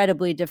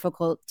incredibly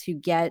difficult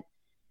to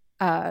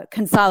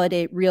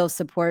consolidate real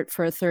support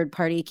for a third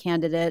party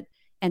candidate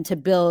and to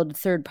build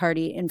third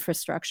party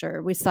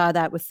infrastructure. We saw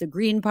that with the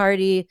Green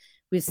Party.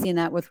 We've seen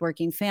that with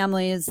Working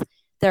Families.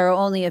 There are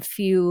only a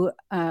few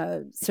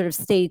sort of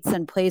states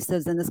and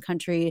places in this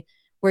country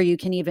where you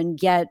can even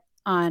get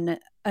on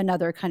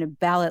another kind of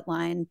ballot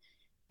line.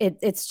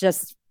 It's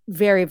just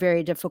very,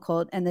 very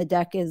difficult. And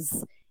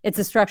it's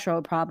a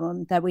structural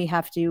problem that we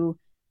have to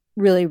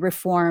really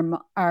reform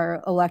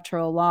our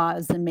electoral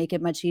laws and make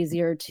it much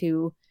easier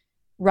to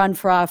run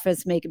for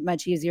office, make it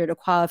much easier to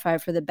qualify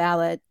for the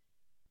ballot.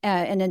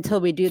 And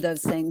until we do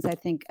those things, I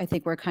think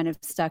we're kind of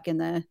stuck in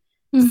the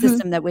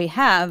system that we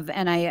have.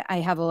 And I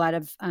have a lot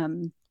of,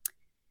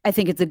 I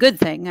think it's a good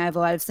thing. I have a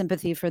lot of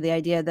sympathy for the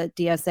idea that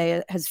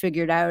DSA has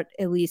figured out,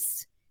 at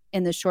least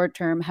in the short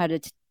term, how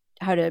to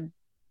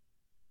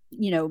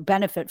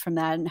benefit from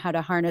that and how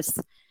to harness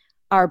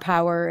our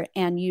power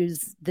and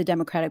use the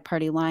Democratic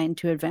Party line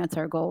to advance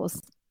our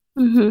goals.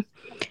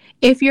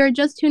 If you're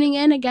just tuning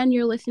in, again,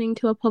 you're listening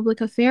to A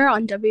Public Affair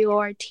on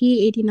WORT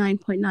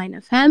 89.9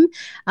 FM.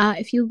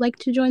 If you'd like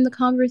to join the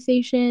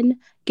conversation,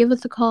 give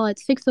us a call at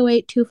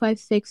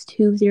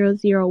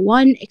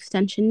 608-256-2001,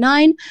 extension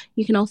 9.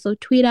 You can also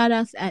tweet at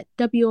us at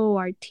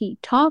WORT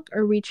Talk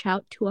or reach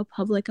out to A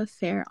Public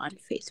Affair on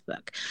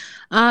Facebook.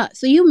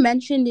 So you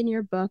mentioned in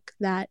your book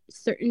that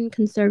certain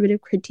conservative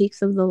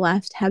critiques of the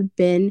left have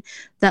been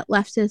that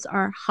leftists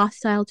are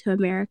hostile to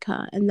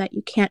America and that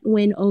you can't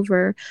win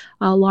over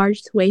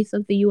large swathes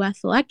of the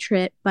U.S.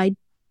 electorate by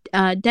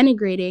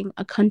denigrating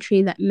a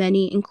country that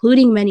many,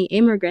 including many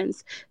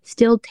immigrants,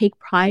 still take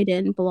pride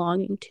in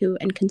belonging to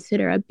and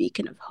consider a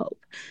beacon of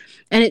hope.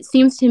 And it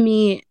seems to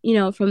me,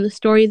 from the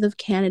stories of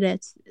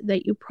candidates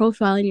that you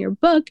profile in your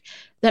book,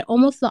 that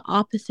almost the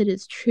opposite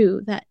is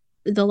true, that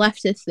the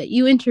leftists that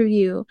you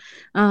interview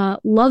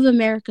love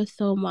America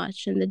so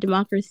much and the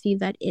democracy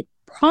that it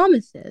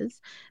promises,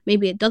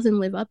 maybe it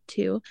doesn't live up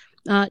to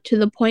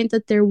the point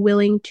that they're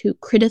willing to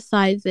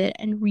criticize it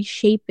and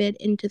reshape it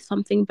into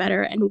something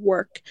better and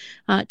work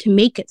to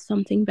make it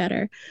something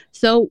better.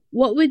 So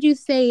what would you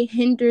say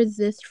hinders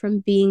this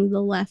from being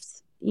the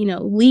left's,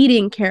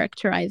 leading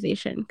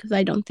characterization? Because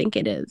I don't think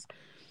it is.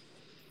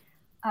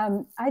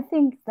 I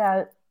think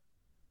that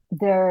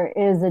there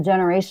is a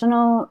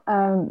generational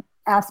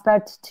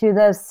aspect to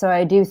this. So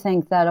I do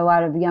think that a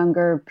lot of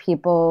younger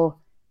people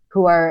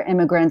who are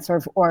immigrants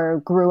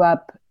or grew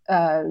up,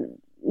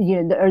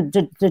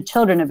 the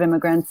children of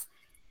immigrants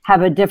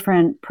have a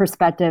different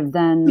perspective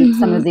than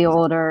some of the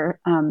older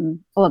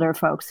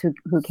folks who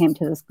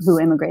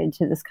immigrated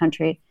to this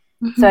country.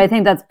 So I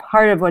think that's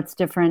part of what's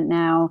different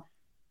now.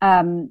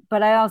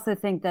 But I also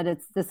think that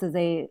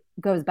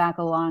goes back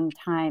a long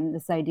time.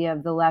 This idea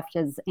of the left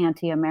is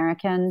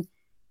anti-American,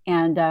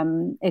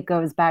 and it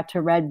goes back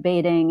to red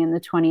baiting in the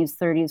 20s,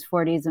 30s,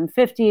 40s, and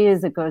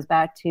 50s. It goes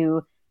back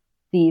to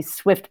the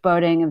swift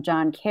boating of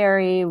John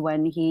Kerry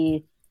when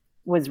he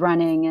was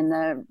running, and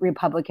the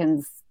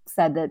Republicans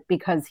said that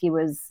because he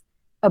was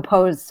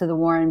opposed to the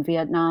war in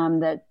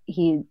Vietnam, that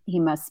he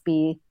must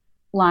be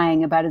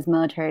lying about his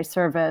military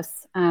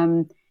service.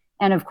 And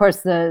of course,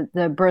 the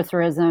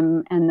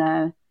birtherism and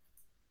the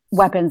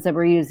weapons that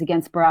were used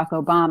against Barack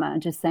Obama,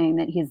 just saying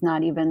that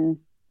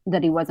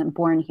that he wasn't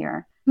born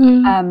here.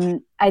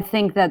 I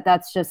think that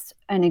that's just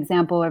an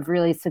example of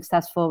really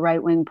successful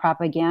right-wing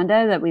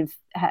propaganda that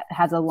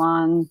has a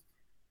long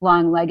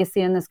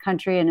legacy in this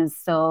country and is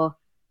still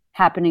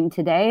happening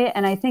today.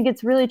 And I think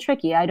it's really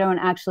tricky. I don't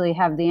actually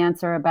have the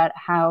answer about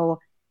how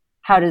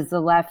does the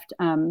left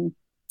kind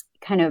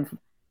of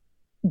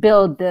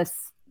build this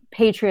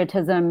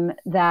patriotism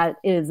that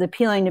is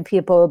appealing to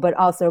people, but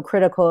also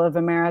critical of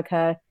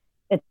America.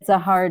 It's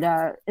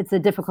a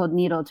difficult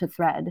needle to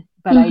thread.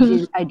 But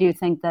I do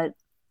think that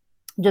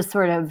just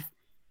sort of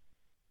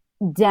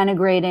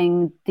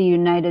denigrating the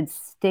United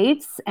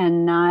States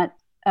and not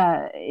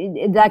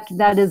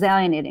that is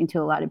alienating to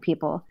a lot of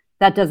people.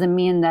 That doesn't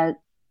mean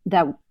that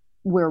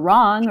we're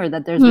wrong or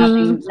that there's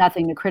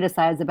nothing to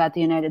criticize about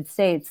the United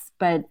States,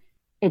 but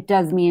it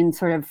does mean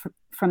sort of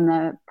from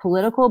the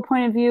political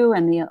point of view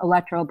and the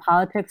electoral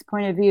politics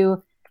point of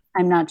view,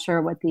 I'm not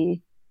sure what the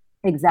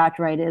exact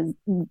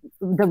the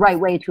right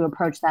way to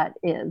approach that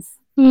is.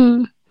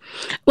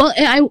 Well,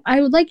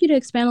 I would like you to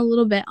expand a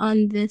little bit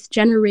on this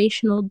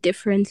generational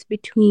difference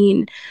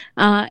between,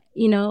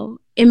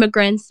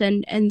 immigrants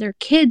and their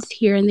kids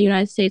here in the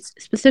United States,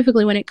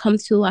 specifically when it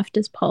comes to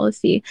leftist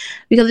policy,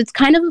 because it's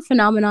kind of a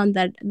phenomenon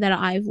that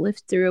I've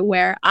lived through,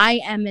 where I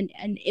am an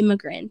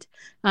immigrant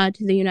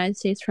to the United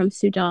States from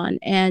Sudan,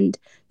 and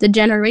the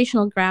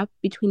generational gap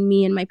between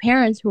me and my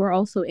parents, who are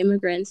also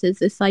immigrants, is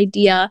this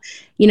idea,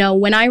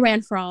 when I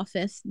ran for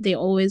office, they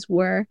always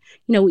were,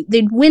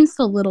 they'd wince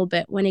a little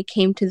bit when it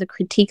came to the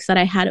critiques that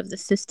I had of the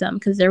system,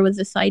 because there was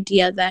this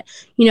idea that,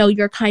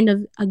 you're kind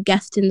of a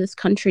guest in this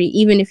country,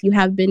 even if you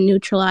have been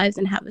neutralized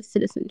and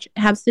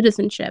have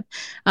citizenship,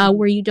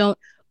 where you don't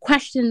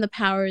question the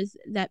powers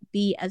that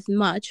be as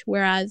much.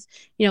 Whereas,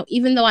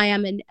 even though I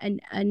am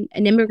an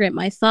immigrant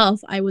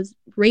myself, I was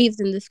raised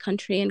in this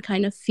country and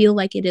kind of feel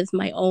like it is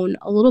my own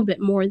a little bit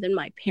more than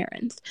my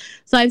parents.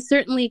 So I've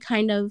certainly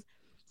kind of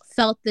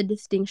felt the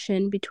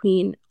distinction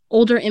between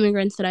older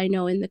immigrants that I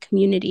know in the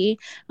community,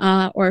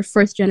 or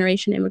first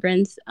generation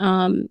immigrants,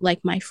 like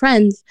my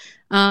friends.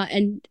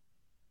 And,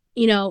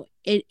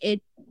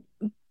 it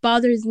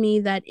bothers me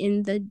that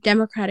in the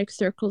democratic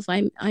circles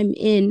I'm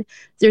in,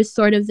 there's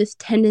sort of this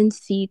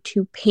tendency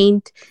to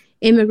paint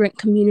immigrant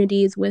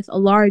communities with a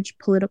large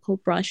political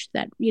brush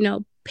that,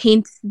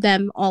 paints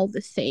them all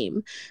the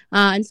same.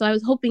 And so I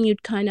was hoping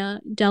you'd kind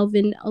of delve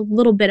in a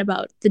little bit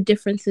about the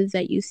differences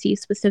that you see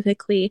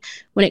specifically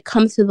when it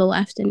comes to the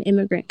left and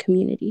immigrant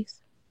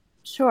communities.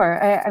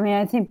 Sure.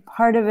 I think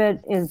part of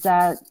it is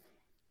that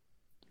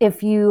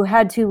if you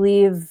had to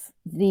leave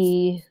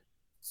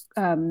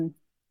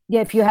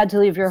if you had to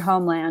leave your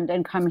homeland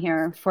and come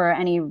here for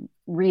any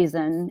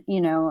reason,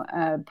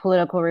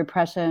 political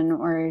repression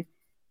or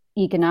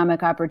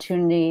economic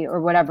opportunity or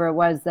whatever it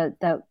was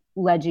that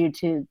led you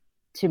to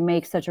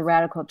make such a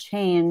radical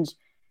change,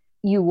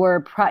 you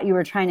were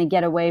trying to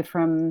get away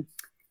from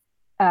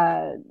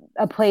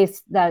a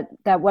place that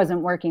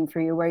wasn't working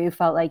for you, where you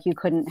felt like you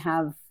couldn't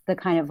have the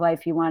kind of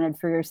life you wanted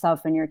for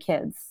yourself and your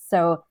kids.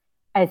 So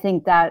I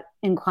think that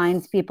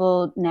inclines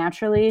people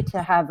naturally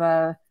to have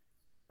a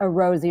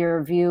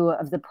rosier view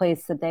of the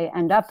place that they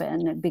end up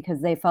in,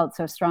 because they felt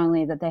so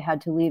strongly that they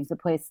had to leave the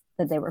place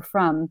that they were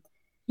from.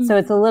 Mm-hmm. So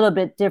it's a little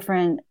bit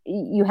different.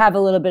 You have a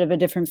little bit of a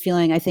different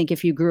feeling, I think,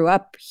 if you grew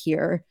up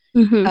here.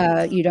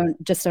 Mm-hmm. You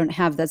don't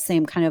have that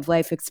same kind of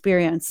life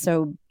experience.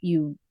 So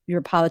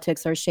your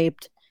politics are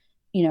shaped,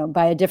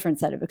 by a different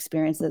set of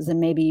experiences, and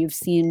maybe you've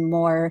seen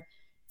more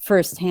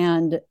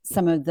firsthand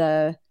some of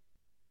the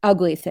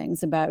ugly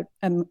things about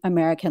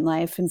American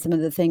life and some of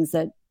the things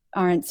that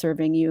aren't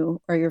serving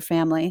you or your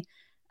family.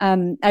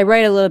 I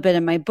write a little bit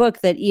in my book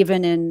that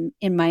even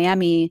in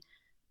Miami,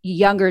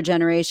 younger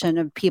generation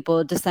of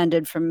people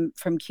descended from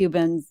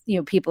Cubans,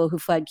 people who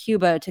fled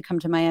Cuba to come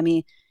to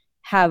Miami,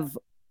 have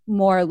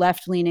more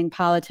left-leaning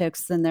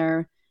politics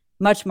than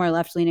much more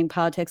left-leaning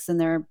politics than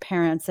their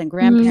parents and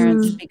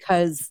grandparents,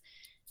 because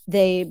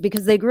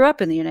they grew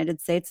up in the United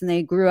States and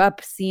they grew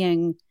up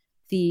seeing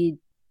the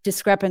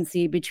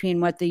discrepancy between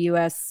what the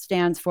U.S.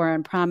 stands for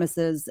and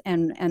promises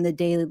and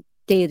the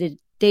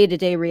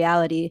day-to-day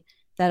reality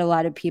that a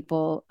lot of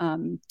people,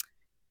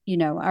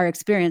 are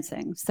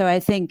experiencing. So I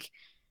think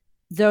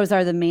those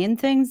are the main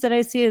things that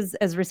I see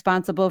as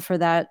responsible for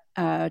that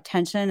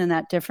tension and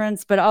that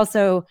difference. But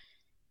also,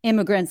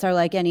 immigrants are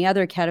like any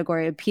other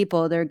category of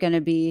people. There are going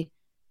to be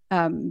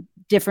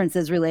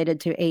differences related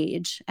to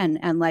age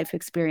and life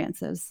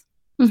experiences.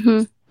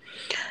 Mm-hmm.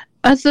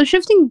 So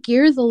shifting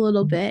gears a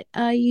little bit,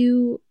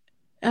 you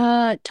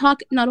talk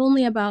not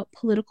only about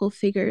political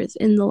figures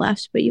in the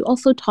left, but you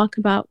also talk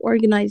about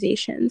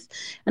organizations.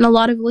 And a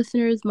lot of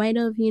listeners might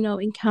have,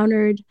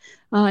 encountered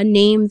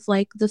names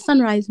like the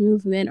Sunrise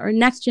Movement or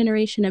Next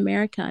Generation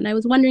America. And I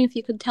was wondering if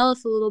you could tell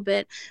us a little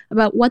bit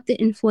about what the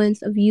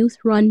influence of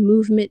youth-run,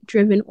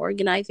 movement-driven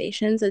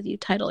organizations, as you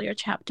title your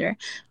chapter,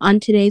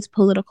 on today's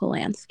political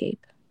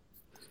landscape.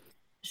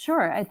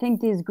 Sure. I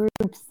think these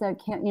groups that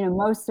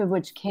most of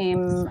which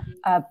came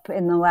up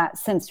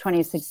since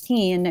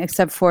 2016,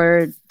 except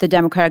for the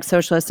Democratic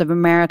Socialists of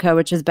America,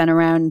 which has been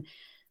around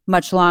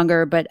much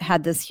longer, but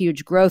had this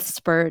huge growth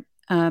spurt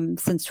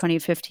since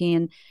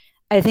 2015.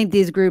 I think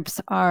these groups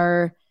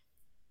are,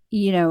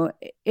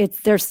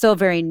 they're still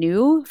very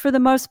new for the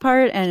most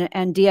part,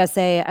 and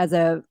DSA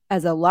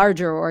as a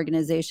larger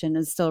organization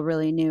is still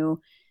really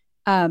new,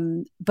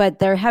 but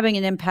they're having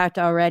an impact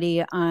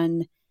already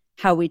on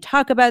how we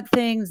talk about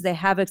things. They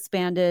have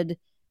expanded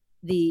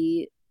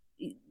they've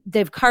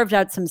carved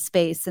out some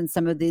space in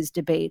some of these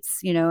debates,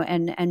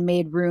 and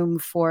made room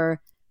for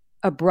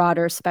a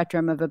broader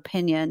spectrum of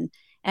opinion.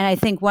 And I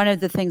think one of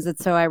the things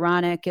that's so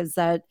ironic is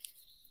that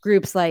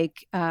groups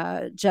like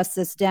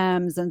Justice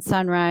Dems and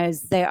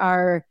Sunrise, they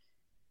are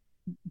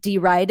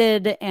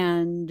derided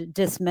and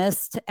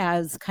dismissed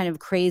as kind of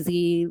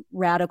crazy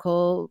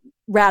radicals,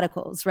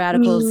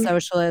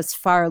 socialists,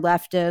 far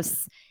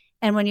leftists.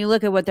 And when you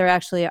look at what they're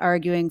actually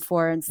arguing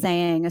for and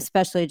saying,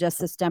 especially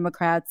Justice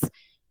Democrats,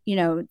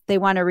 they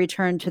want to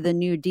return to the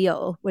New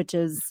Deal, which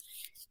is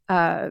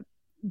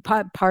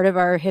part of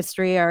our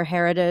history, our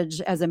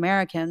heritage as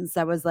Americans.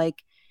 That was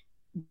like,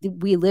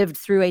 we lived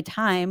through a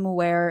time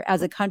where,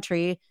 as a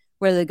country,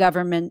 where the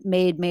government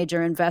made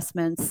major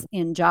investments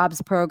in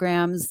jobs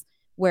programs,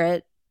 where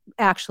it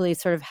actually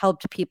sort of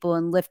helped people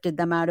and lifted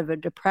them out of a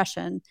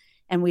depression.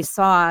 And we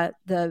saw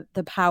the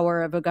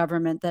power of a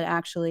government that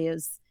actually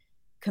is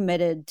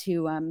committed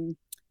to,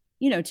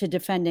 to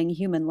defending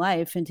human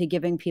life and to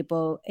giving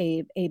people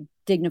a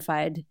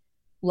dignified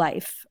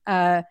life.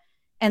 And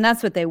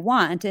that's what they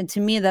want. And to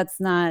me,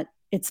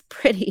 it's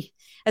pretty,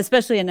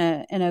 especially in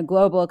a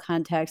global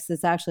context,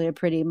 it's actually a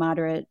pretty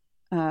moderate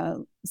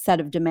set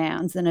of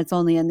demands. And it's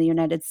only in the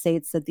United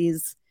States that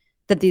these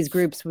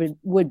groups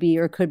would be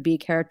or could be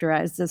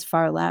characterized as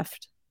far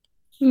left.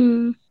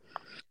 Well,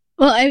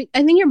 I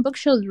think your book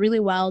shows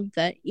really well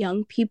that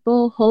young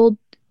people hold,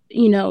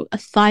 a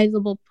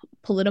sizable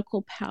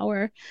political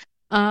power.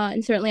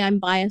 And certainly I'm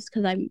biased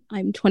because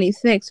I'm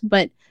 26,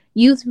 but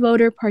youth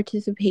voter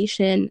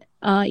participation,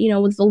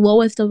 was the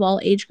lowest of all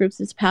age groups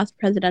this past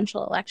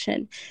presidential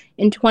election.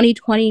 In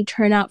 2020,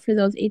 turnout for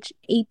those aged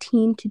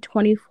 18 to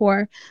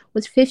 24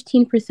 was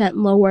 15%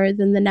 lower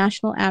than the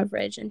national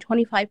average and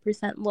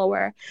 25%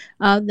 lower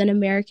than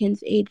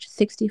Americans aged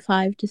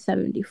 65 to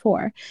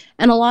 74.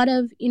 And a lot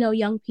of,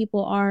 young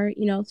people are,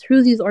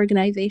 through these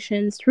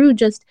organizations, through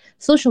just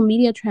social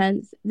media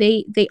trends,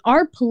 they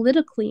are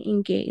politically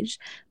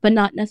engaged, but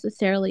not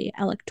necessarily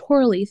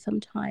electorally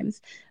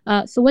sometimes.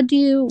 So what do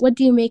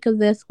you make of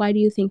this? Why do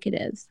you think it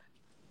is?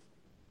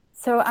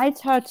 So I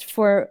talked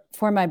for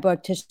my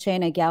book to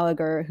Shayna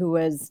Gallagher, who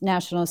was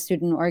National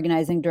Student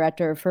Organizing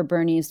Director for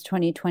Bernie's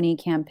 2020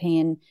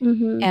 campaign.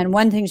 Mm-hmm. And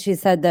one thing she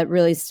said that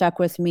really stuck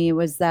with me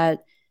was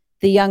that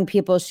the young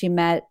people she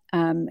met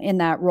in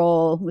that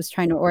role, was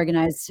trying to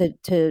organize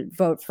to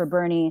vote for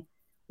Bernie,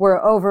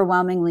 were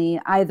overwhelmingly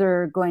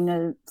either going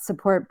to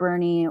support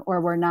Bernie or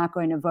were not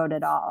going to vote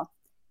at all.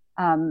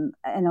 And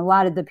a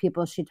lot of the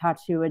people she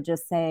talked to would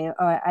just say,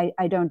 oh,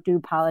 I don't do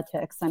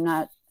politics.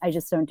 I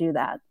just don't do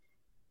that.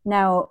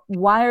 Now,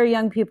 why are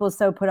young people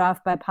so put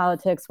off by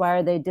politics? Why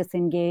are they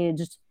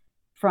disengaged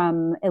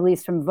at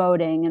least from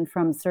voting and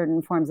from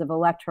certain forms of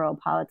electoral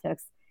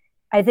politics?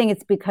 I think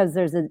it's because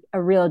there's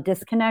a real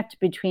disconnect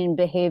between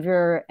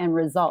behavior and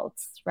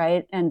results,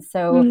 right? And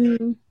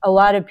so a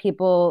lot of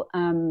people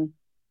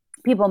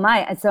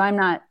so I'm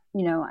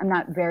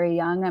not very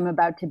young. I'm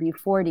about to be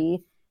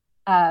 40.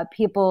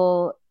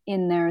 People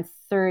in their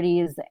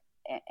 30s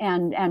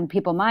and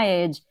people my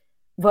age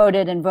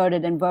voted and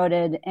voted and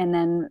voted, and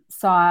then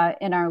saw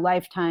in our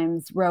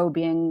lifetimes Roe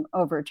being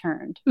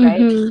overturned,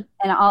 right? Mm-hmm.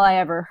 And all I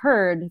ever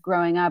heard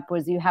growing up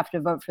was, you have to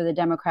vote for the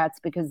Democrats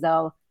because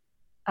they'll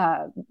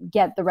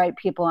get the right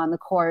people on the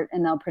court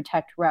and they'll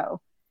protect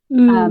Roe.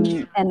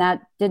 And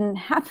that didn't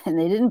happen.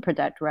 They didn't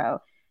protect Roe.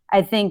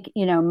 I think,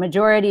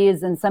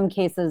 majorities, in some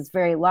cases,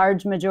 very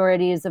large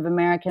majorities of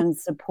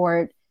Americans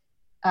support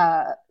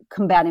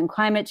combating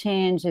climate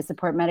change. They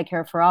support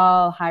Medicare for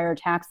all, higher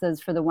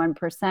taxes for the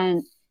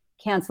 1%,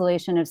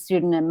 cancellation of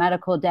student and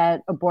medical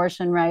debt,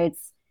 abortion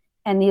rights,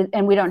 and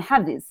we don't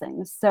have these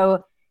things.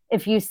 So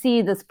if you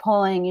see this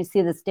polling, you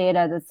see this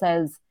data that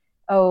says,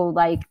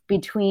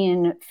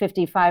 between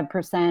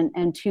 55%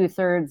 and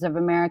 2/3 of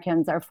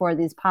Americans are for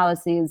these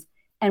policies,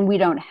 and we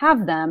don't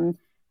have them,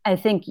 I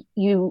think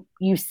you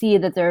see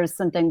that there's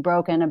something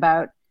broken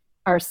about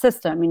our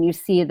system, and you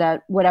see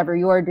that whatever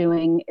you're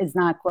doing is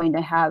not going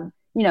to have,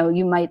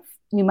 you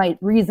might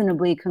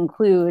reasonably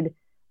conclude,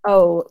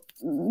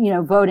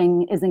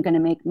 voting isn't going to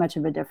make much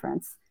of a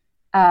difference.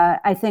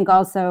 I think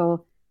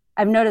also,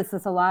 I've noticed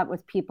this a lot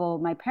with people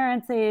my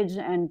parents' age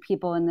and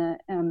people in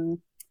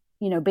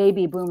the,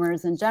 baby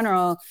boomers in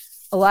general.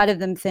 A lot of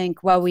them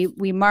think, well,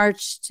 we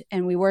marched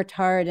and we worked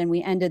hard and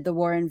we ended the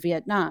war in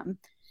Vietnam.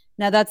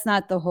 Now, that's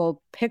not the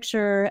whole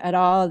picture at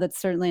all. That's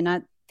certainly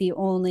not the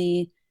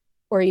only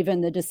or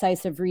even the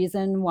decisive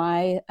reason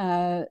why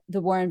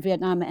the war in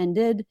Vietnam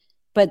ended.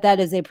 But that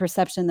is a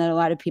perception that a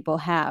lot of people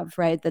have,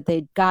 right? That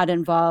they got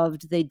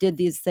involved, they did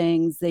these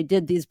things, they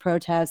did these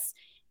protests,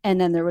 and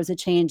then there was a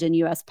change in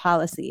U.S.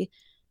 policy.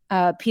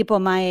 People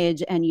my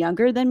age and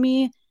younger than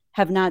me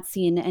have not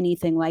seen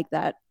anything like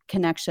that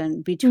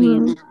connection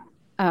between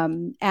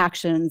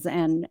actions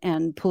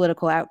and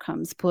political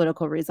outcomes,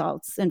 political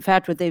results. In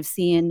fact, what they've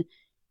seen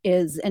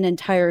is an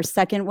entire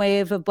second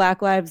wave of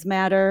Black Lives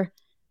Matter,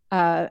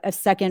 a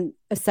second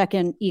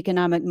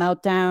economic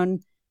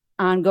meltdown,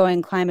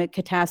 ongoing climate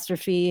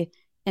catastrophe,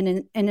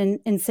 and an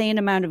insane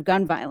amount of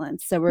gun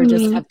violence. So we're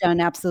just have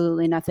done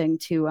absolutely nothing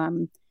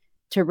to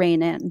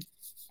rein in.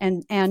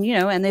 And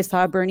they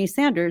saw Bernie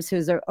Sanders,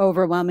 who's an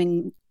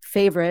overwhelming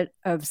favorite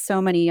of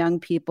so many young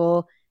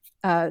people,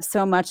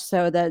 so much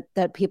so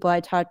that people I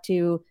talked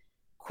to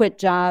quit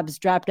jobs,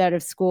 dropped out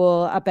of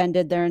school,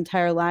 upended their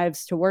entire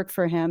lives to work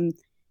for him.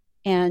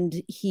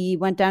 And he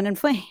went down in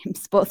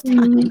flames both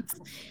times.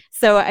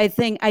 So I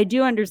think I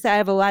do understand. I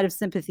have a lot of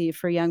sympathy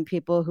for young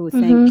people who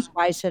think,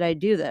 why should I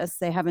do this?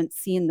 They haven't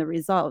seen the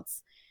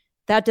results.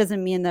 That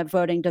doesn't mean that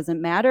voting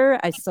doesn't matter.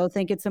 I still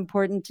think it's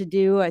important to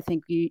do. I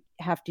think we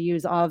have to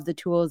use all of the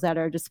tools at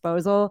our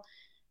disposal.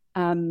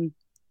 And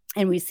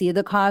we see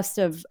the cost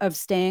of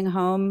staying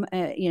home,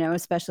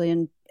 especially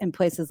in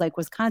places like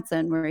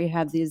Wisconsin, where you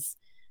have these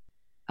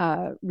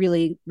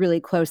really, really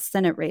close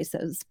Senate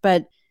races.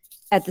 But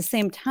at the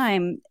same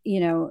time,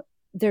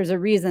 there's a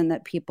reason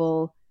that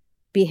people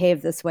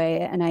behave this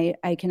way. And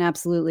I can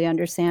absolutely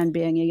understand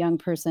being a young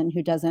person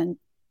who doesn't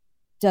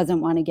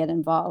want to get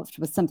involved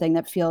with something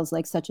that feels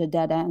like such a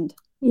dead end.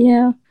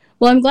 Yeah.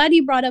 Well, I'm glad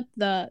you brought up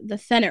the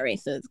Senate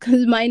races,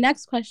 because my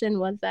next question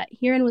was that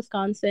here in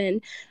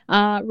Wisconsin,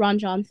 Ron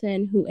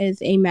Johnson, who is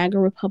a MAGA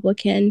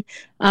Republican,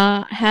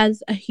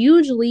 has a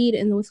huge lead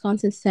in the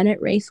Wisconsin Senate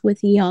race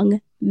with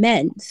young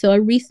men. So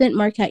a recent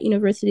Marquette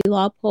University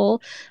law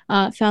poll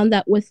found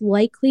that with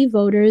likely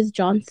voters,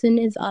 Johnson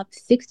is up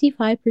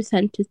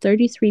 65% to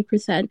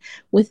 33%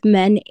 with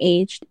men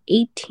aged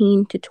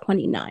 18 to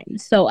 29.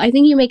 So I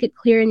think you make it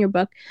clear in your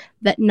book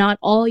that not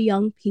all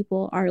young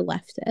people are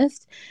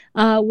leftist.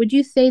 Would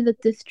you say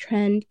that this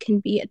trend can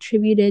be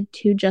attributed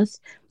to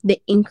just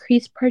the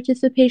increased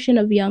participation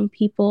of young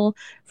people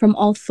from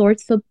all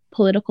sorts of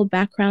political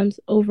backgrounds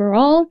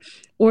overall?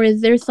 Or is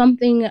there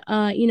something,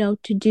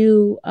 to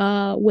do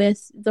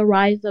with the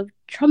rise of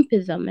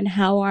Trumpism and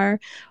how our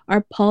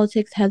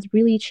politics has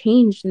really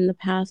changed in the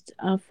past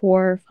 4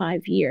 or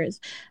 5 years?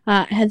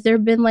 Has there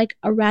been like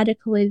a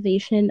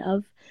radicalization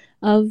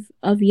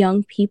of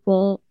young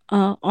people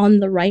on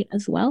the right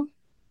as well?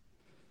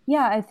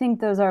 Yeah, I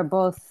think those are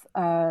both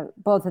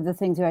of the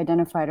things you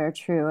identified are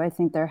true. I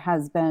think there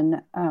has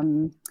been,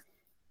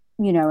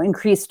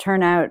 increased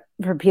turnout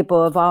for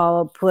people of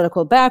all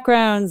political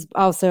backgrounds.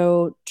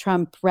 Also,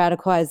 Trump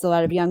radicalized a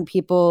lot of young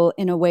people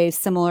in a way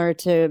similar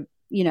to,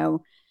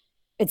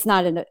 it's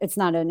not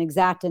an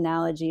exact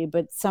analogy,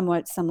 but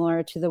somewhat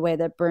similar to the way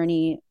that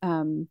Bernie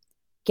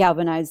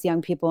galvanized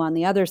young people on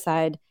the other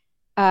side.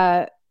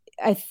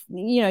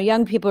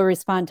 Young people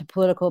respond to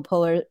political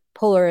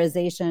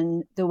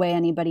polarization the way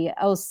anybody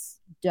else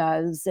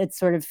does. It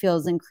sort of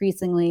feels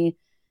increasingly,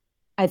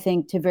 I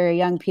think, to very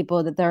young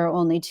people that there are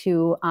only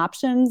two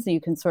options.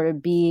 You can sort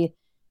of be,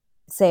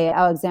 say,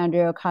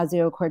 Alexandria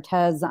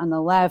Ocasio-Cortez on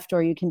the left,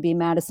 or you can be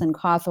Madison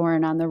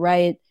Cawthorn on the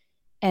right.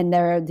 And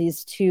there are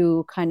these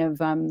two kind of,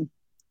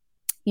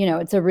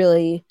 it's a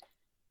really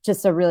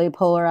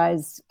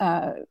polarized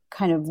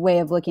kind of way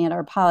of looking at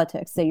our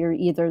politics. So you're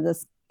either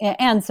this,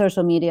 and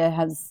social media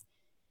has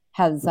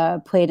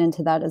played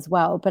into that as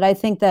well. But I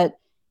think that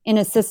in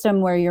a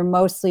system where you're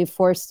mostly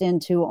forced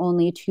into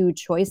only two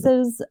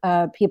choices,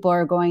 people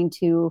are going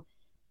to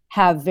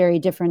have very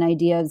different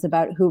ideas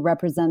about who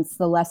represents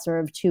the lesser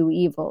of two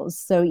evils.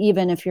 So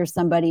even if you're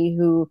somebody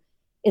who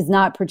is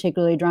not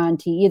particularly drawn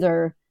to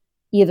either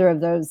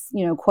of those,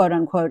 quote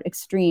unquote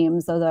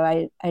extremes, although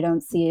I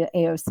don't see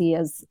AOC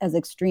as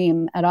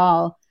extreme at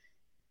all.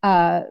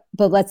 But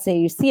let's say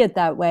you see it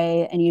that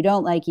way and you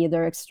don't like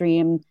either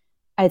extreme,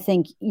 I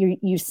think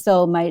you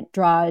still might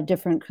draw a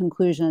different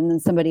conclusion than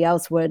somebody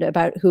else would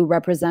about who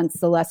represents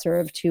the lesser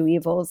of two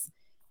evils.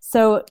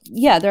 So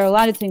yeah, there are a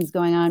lot of things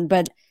going on,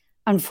 but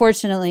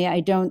unfortunately, I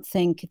don't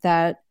think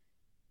that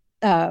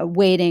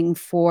waiting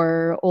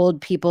for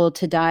old people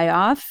to die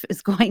off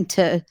is going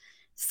to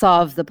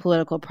solve the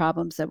political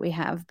problems that we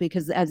have,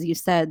 because as you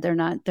said,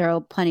 there are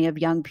plenty of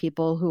young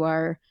people who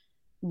are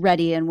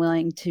ready and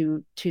willing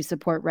to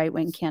support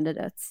right-wing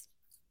candidates.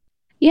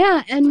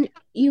 Yeah, and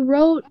you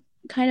wrote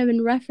kind of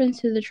in reference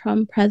to the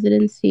Trump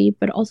presidency,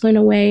 but also in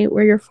a way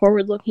where you're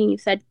forward-looking. You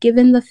said,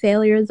 given the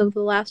failures of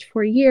the last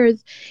 4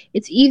 years,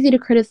 it's easy to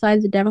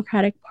criticize the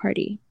Democratic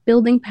Party.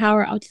 Building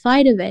power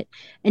outside of it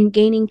and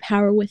gaining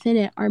power within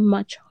it are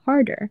much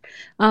harder.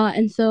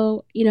 And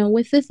so,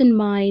 with this in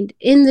mind,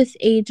 in this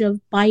age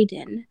of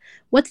Biden,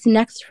 what's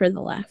next for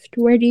the left?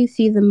 Where do you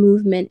see the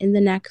movement in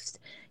the next,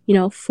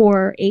 4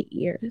 or 8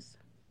 years?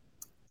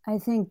 I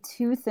think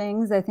two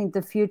things. I think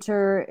the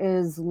future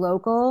is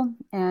local,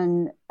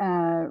 and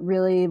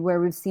really where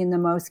we've seen the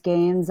most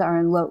gains are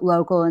in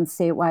local and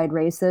statewide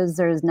races.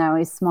 There is now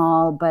a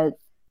small but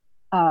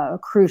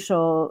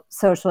crucial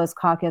socialist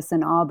caucus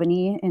in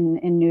Albany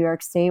in New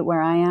York State,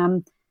 where I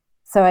am.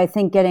 So I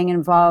think getting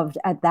involved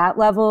at that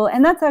level,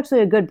 and that's actually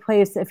a good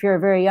place if you're a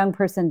very young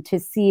person to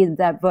see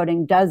that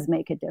voting does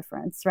make a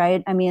difference,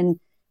 right? I mean,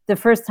 the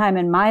first time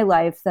in my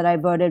life that I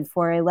voted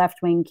for a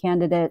left-wing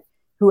candidate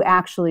who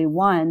actually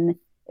won,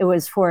 it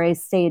was for a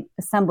state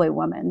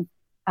assemblywoman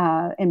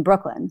in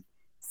Brooklyn.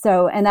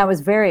 So, and that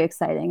was very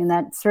exciting. And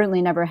that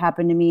certainly never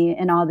happened to me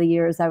in all the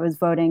years I was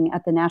voting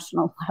at the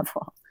national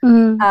level.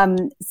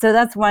 Mm-hmm. So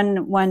that's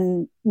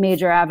one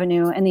major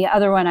avenue. And the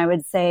other one I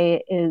would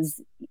say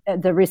is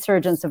the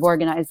resurgence of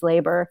organized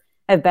labor.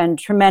 I've been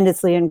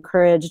tremendously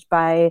encouraged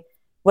by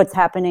what's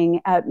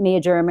happening at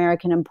major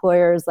American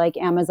employers like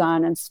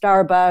Amazon and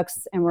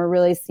Starbucks. And we're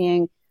really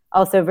seeing,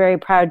 also very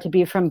proud to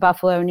be from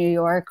Buffalo, New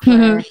York,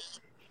 where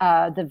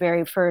the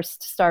very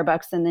first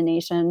Starbucks in the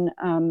nation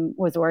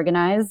was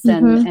organized,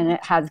 and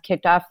it has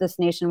kicked off this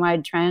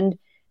nationwide trend.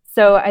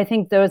 So I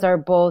think those are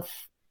both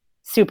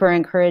super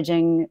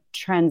encouraging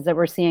trends that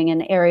we're seeing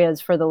in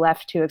areas for the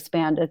left to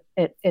expand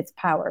its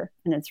power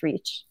and its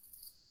reach.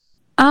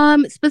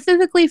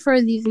 Specifically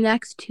for these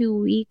next 2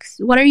 weeks,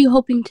 what are you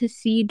hoping to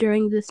see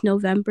during this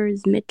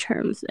November's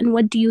midterms, and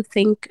what do you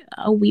think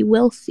we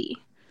will see?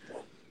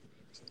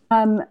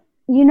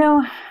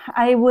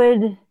 I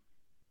would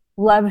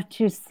love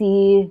to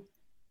see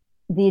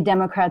the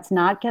Democrats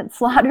not get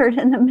slaughtered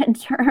in the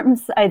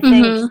midterms. I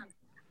think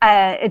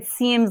it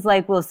seems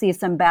like we'll see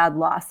some bad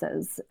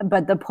losses,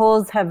 but the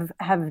polls have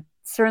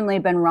certainly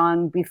been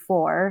wrong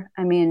before.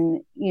 I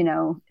mean,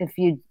 I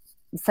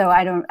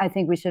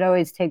think we should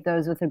always take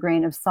those with a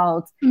grain of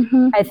salt.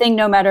 I think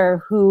no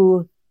matter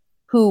who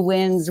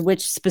wins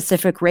which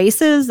specific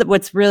races,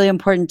 what's really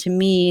important to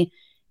me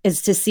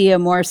is to see a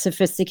more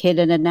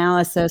sophisticated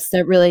analysis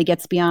that really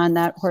gets beyond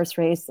that horse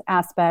race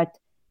aspect.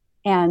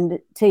 And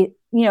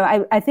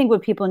I think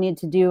what people need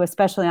to do,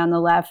 especially on the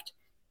left,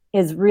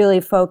 is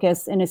really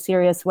focus in a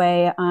serious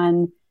way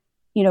on,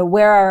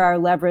 where are our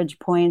leverage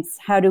points?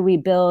 How do we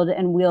build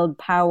and wield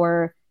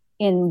power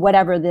in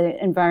whatever the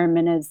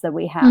environment is that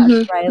we have,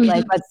 right?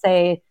 Like, let's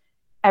say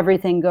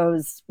everything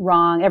goes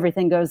wrong,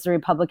 everything goes the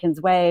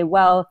Republicans' way.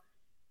 Well,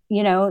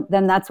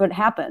 then that's what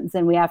happens.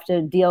 And we have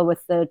to deal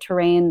with the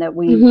terrain that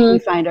we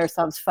find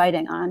ourselves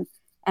fighting on.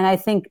 And I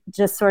think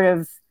just sort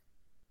of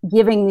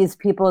giving these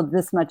people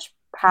this much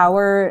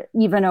power,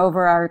 even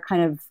over our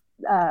kind of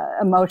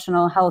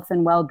emotional health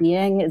and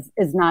well-being,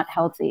 is not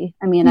healthy.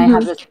 I mean, I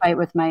have this fight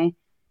with my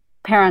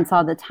parents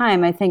all the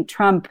time. I think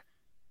Trump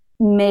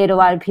made a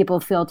lot of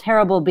people feel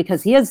terrible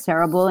because he is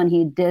terrible and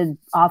he did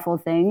awful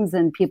things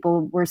and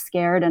people were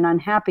scared and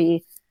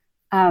unhappy.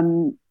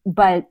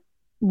 But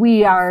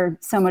we are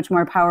so much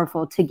more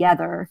powerful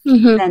together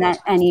than at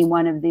any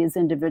one of these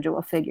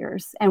individual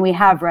figures. And we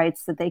have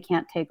rights that they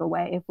can't take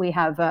away. We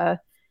have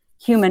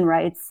human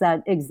rights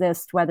that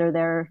exist, whether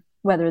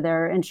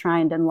they're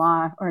enshrined in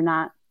law or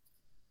not.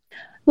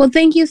 Well,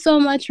 thank you so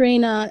much,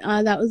 Raina.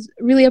 That was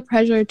really a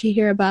pleasure to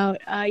hear about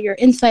your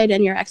insight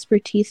and your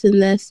expertise in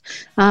this.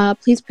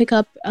 Please pick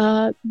up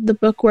the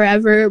book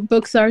wherever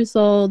books are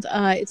sold.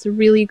 It's a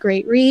really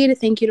great read.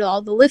 Thank you to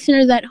all the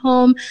listeners at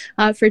home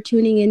for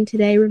tuning in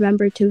today.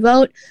 Remember to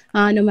vote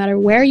no matter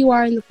where you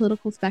are in the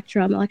political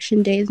spectrum.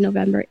 Election Day is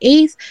November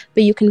 8th,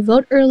 but you can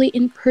vote early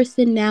in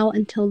person now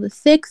until the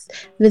 6th.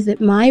 Visit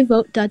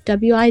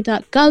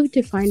myvote.wi.gov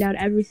to find out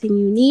everything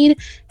you need.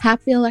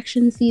 Happy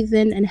election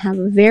season and have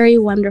a very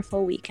wonderful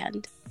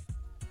weekend.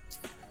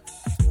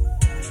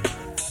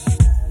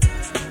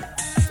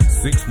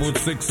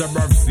 6'6"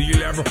 above sea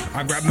level.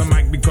 I grab the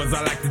mic because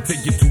I like to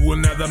take you to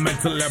another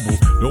mental level.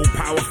 Low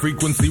power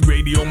frequency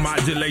radio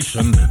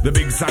modulation. The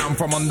big sound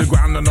from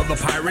underground, another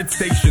pirate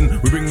station.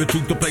 We bring the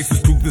truth to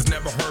places truth is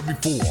never heard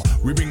before.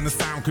 We bring the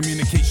sound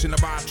communication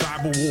of our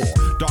tribal war.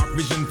 Dark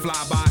vision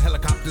fly by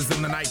helicopters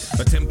in the night.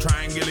 Attempt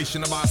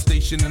triangulation of our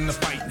station in the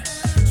fight.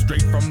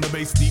 Straight from the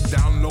base, deep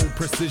down, low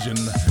precision.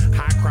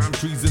 High crime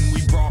treason, we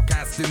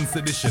broadcast in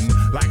sedition.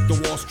 Like the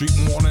Wall Street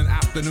morning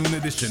afternoon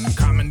edition.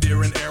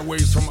 Commandeering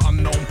airwaves from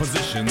unknown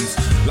positions.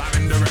 Live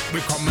and direct, we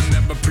come and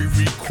never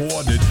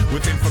pre-recorded.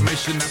 With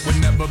information that would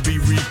never be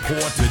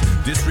reported.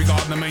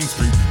 Disregard the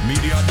mainstream,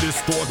 media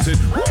distorted.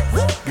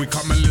 We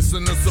come and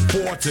listen and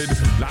supported.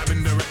 Live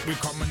and direct, we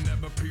come and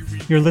never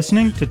pre-recorded. You're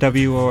listening to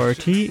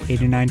WORT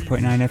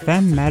 89.9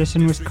 FM,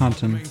 Madison,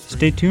 Wisconsin.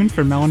 Stay tuned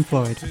for Mel and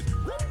Floyd.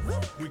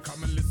 We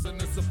come and listen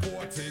and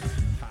support it.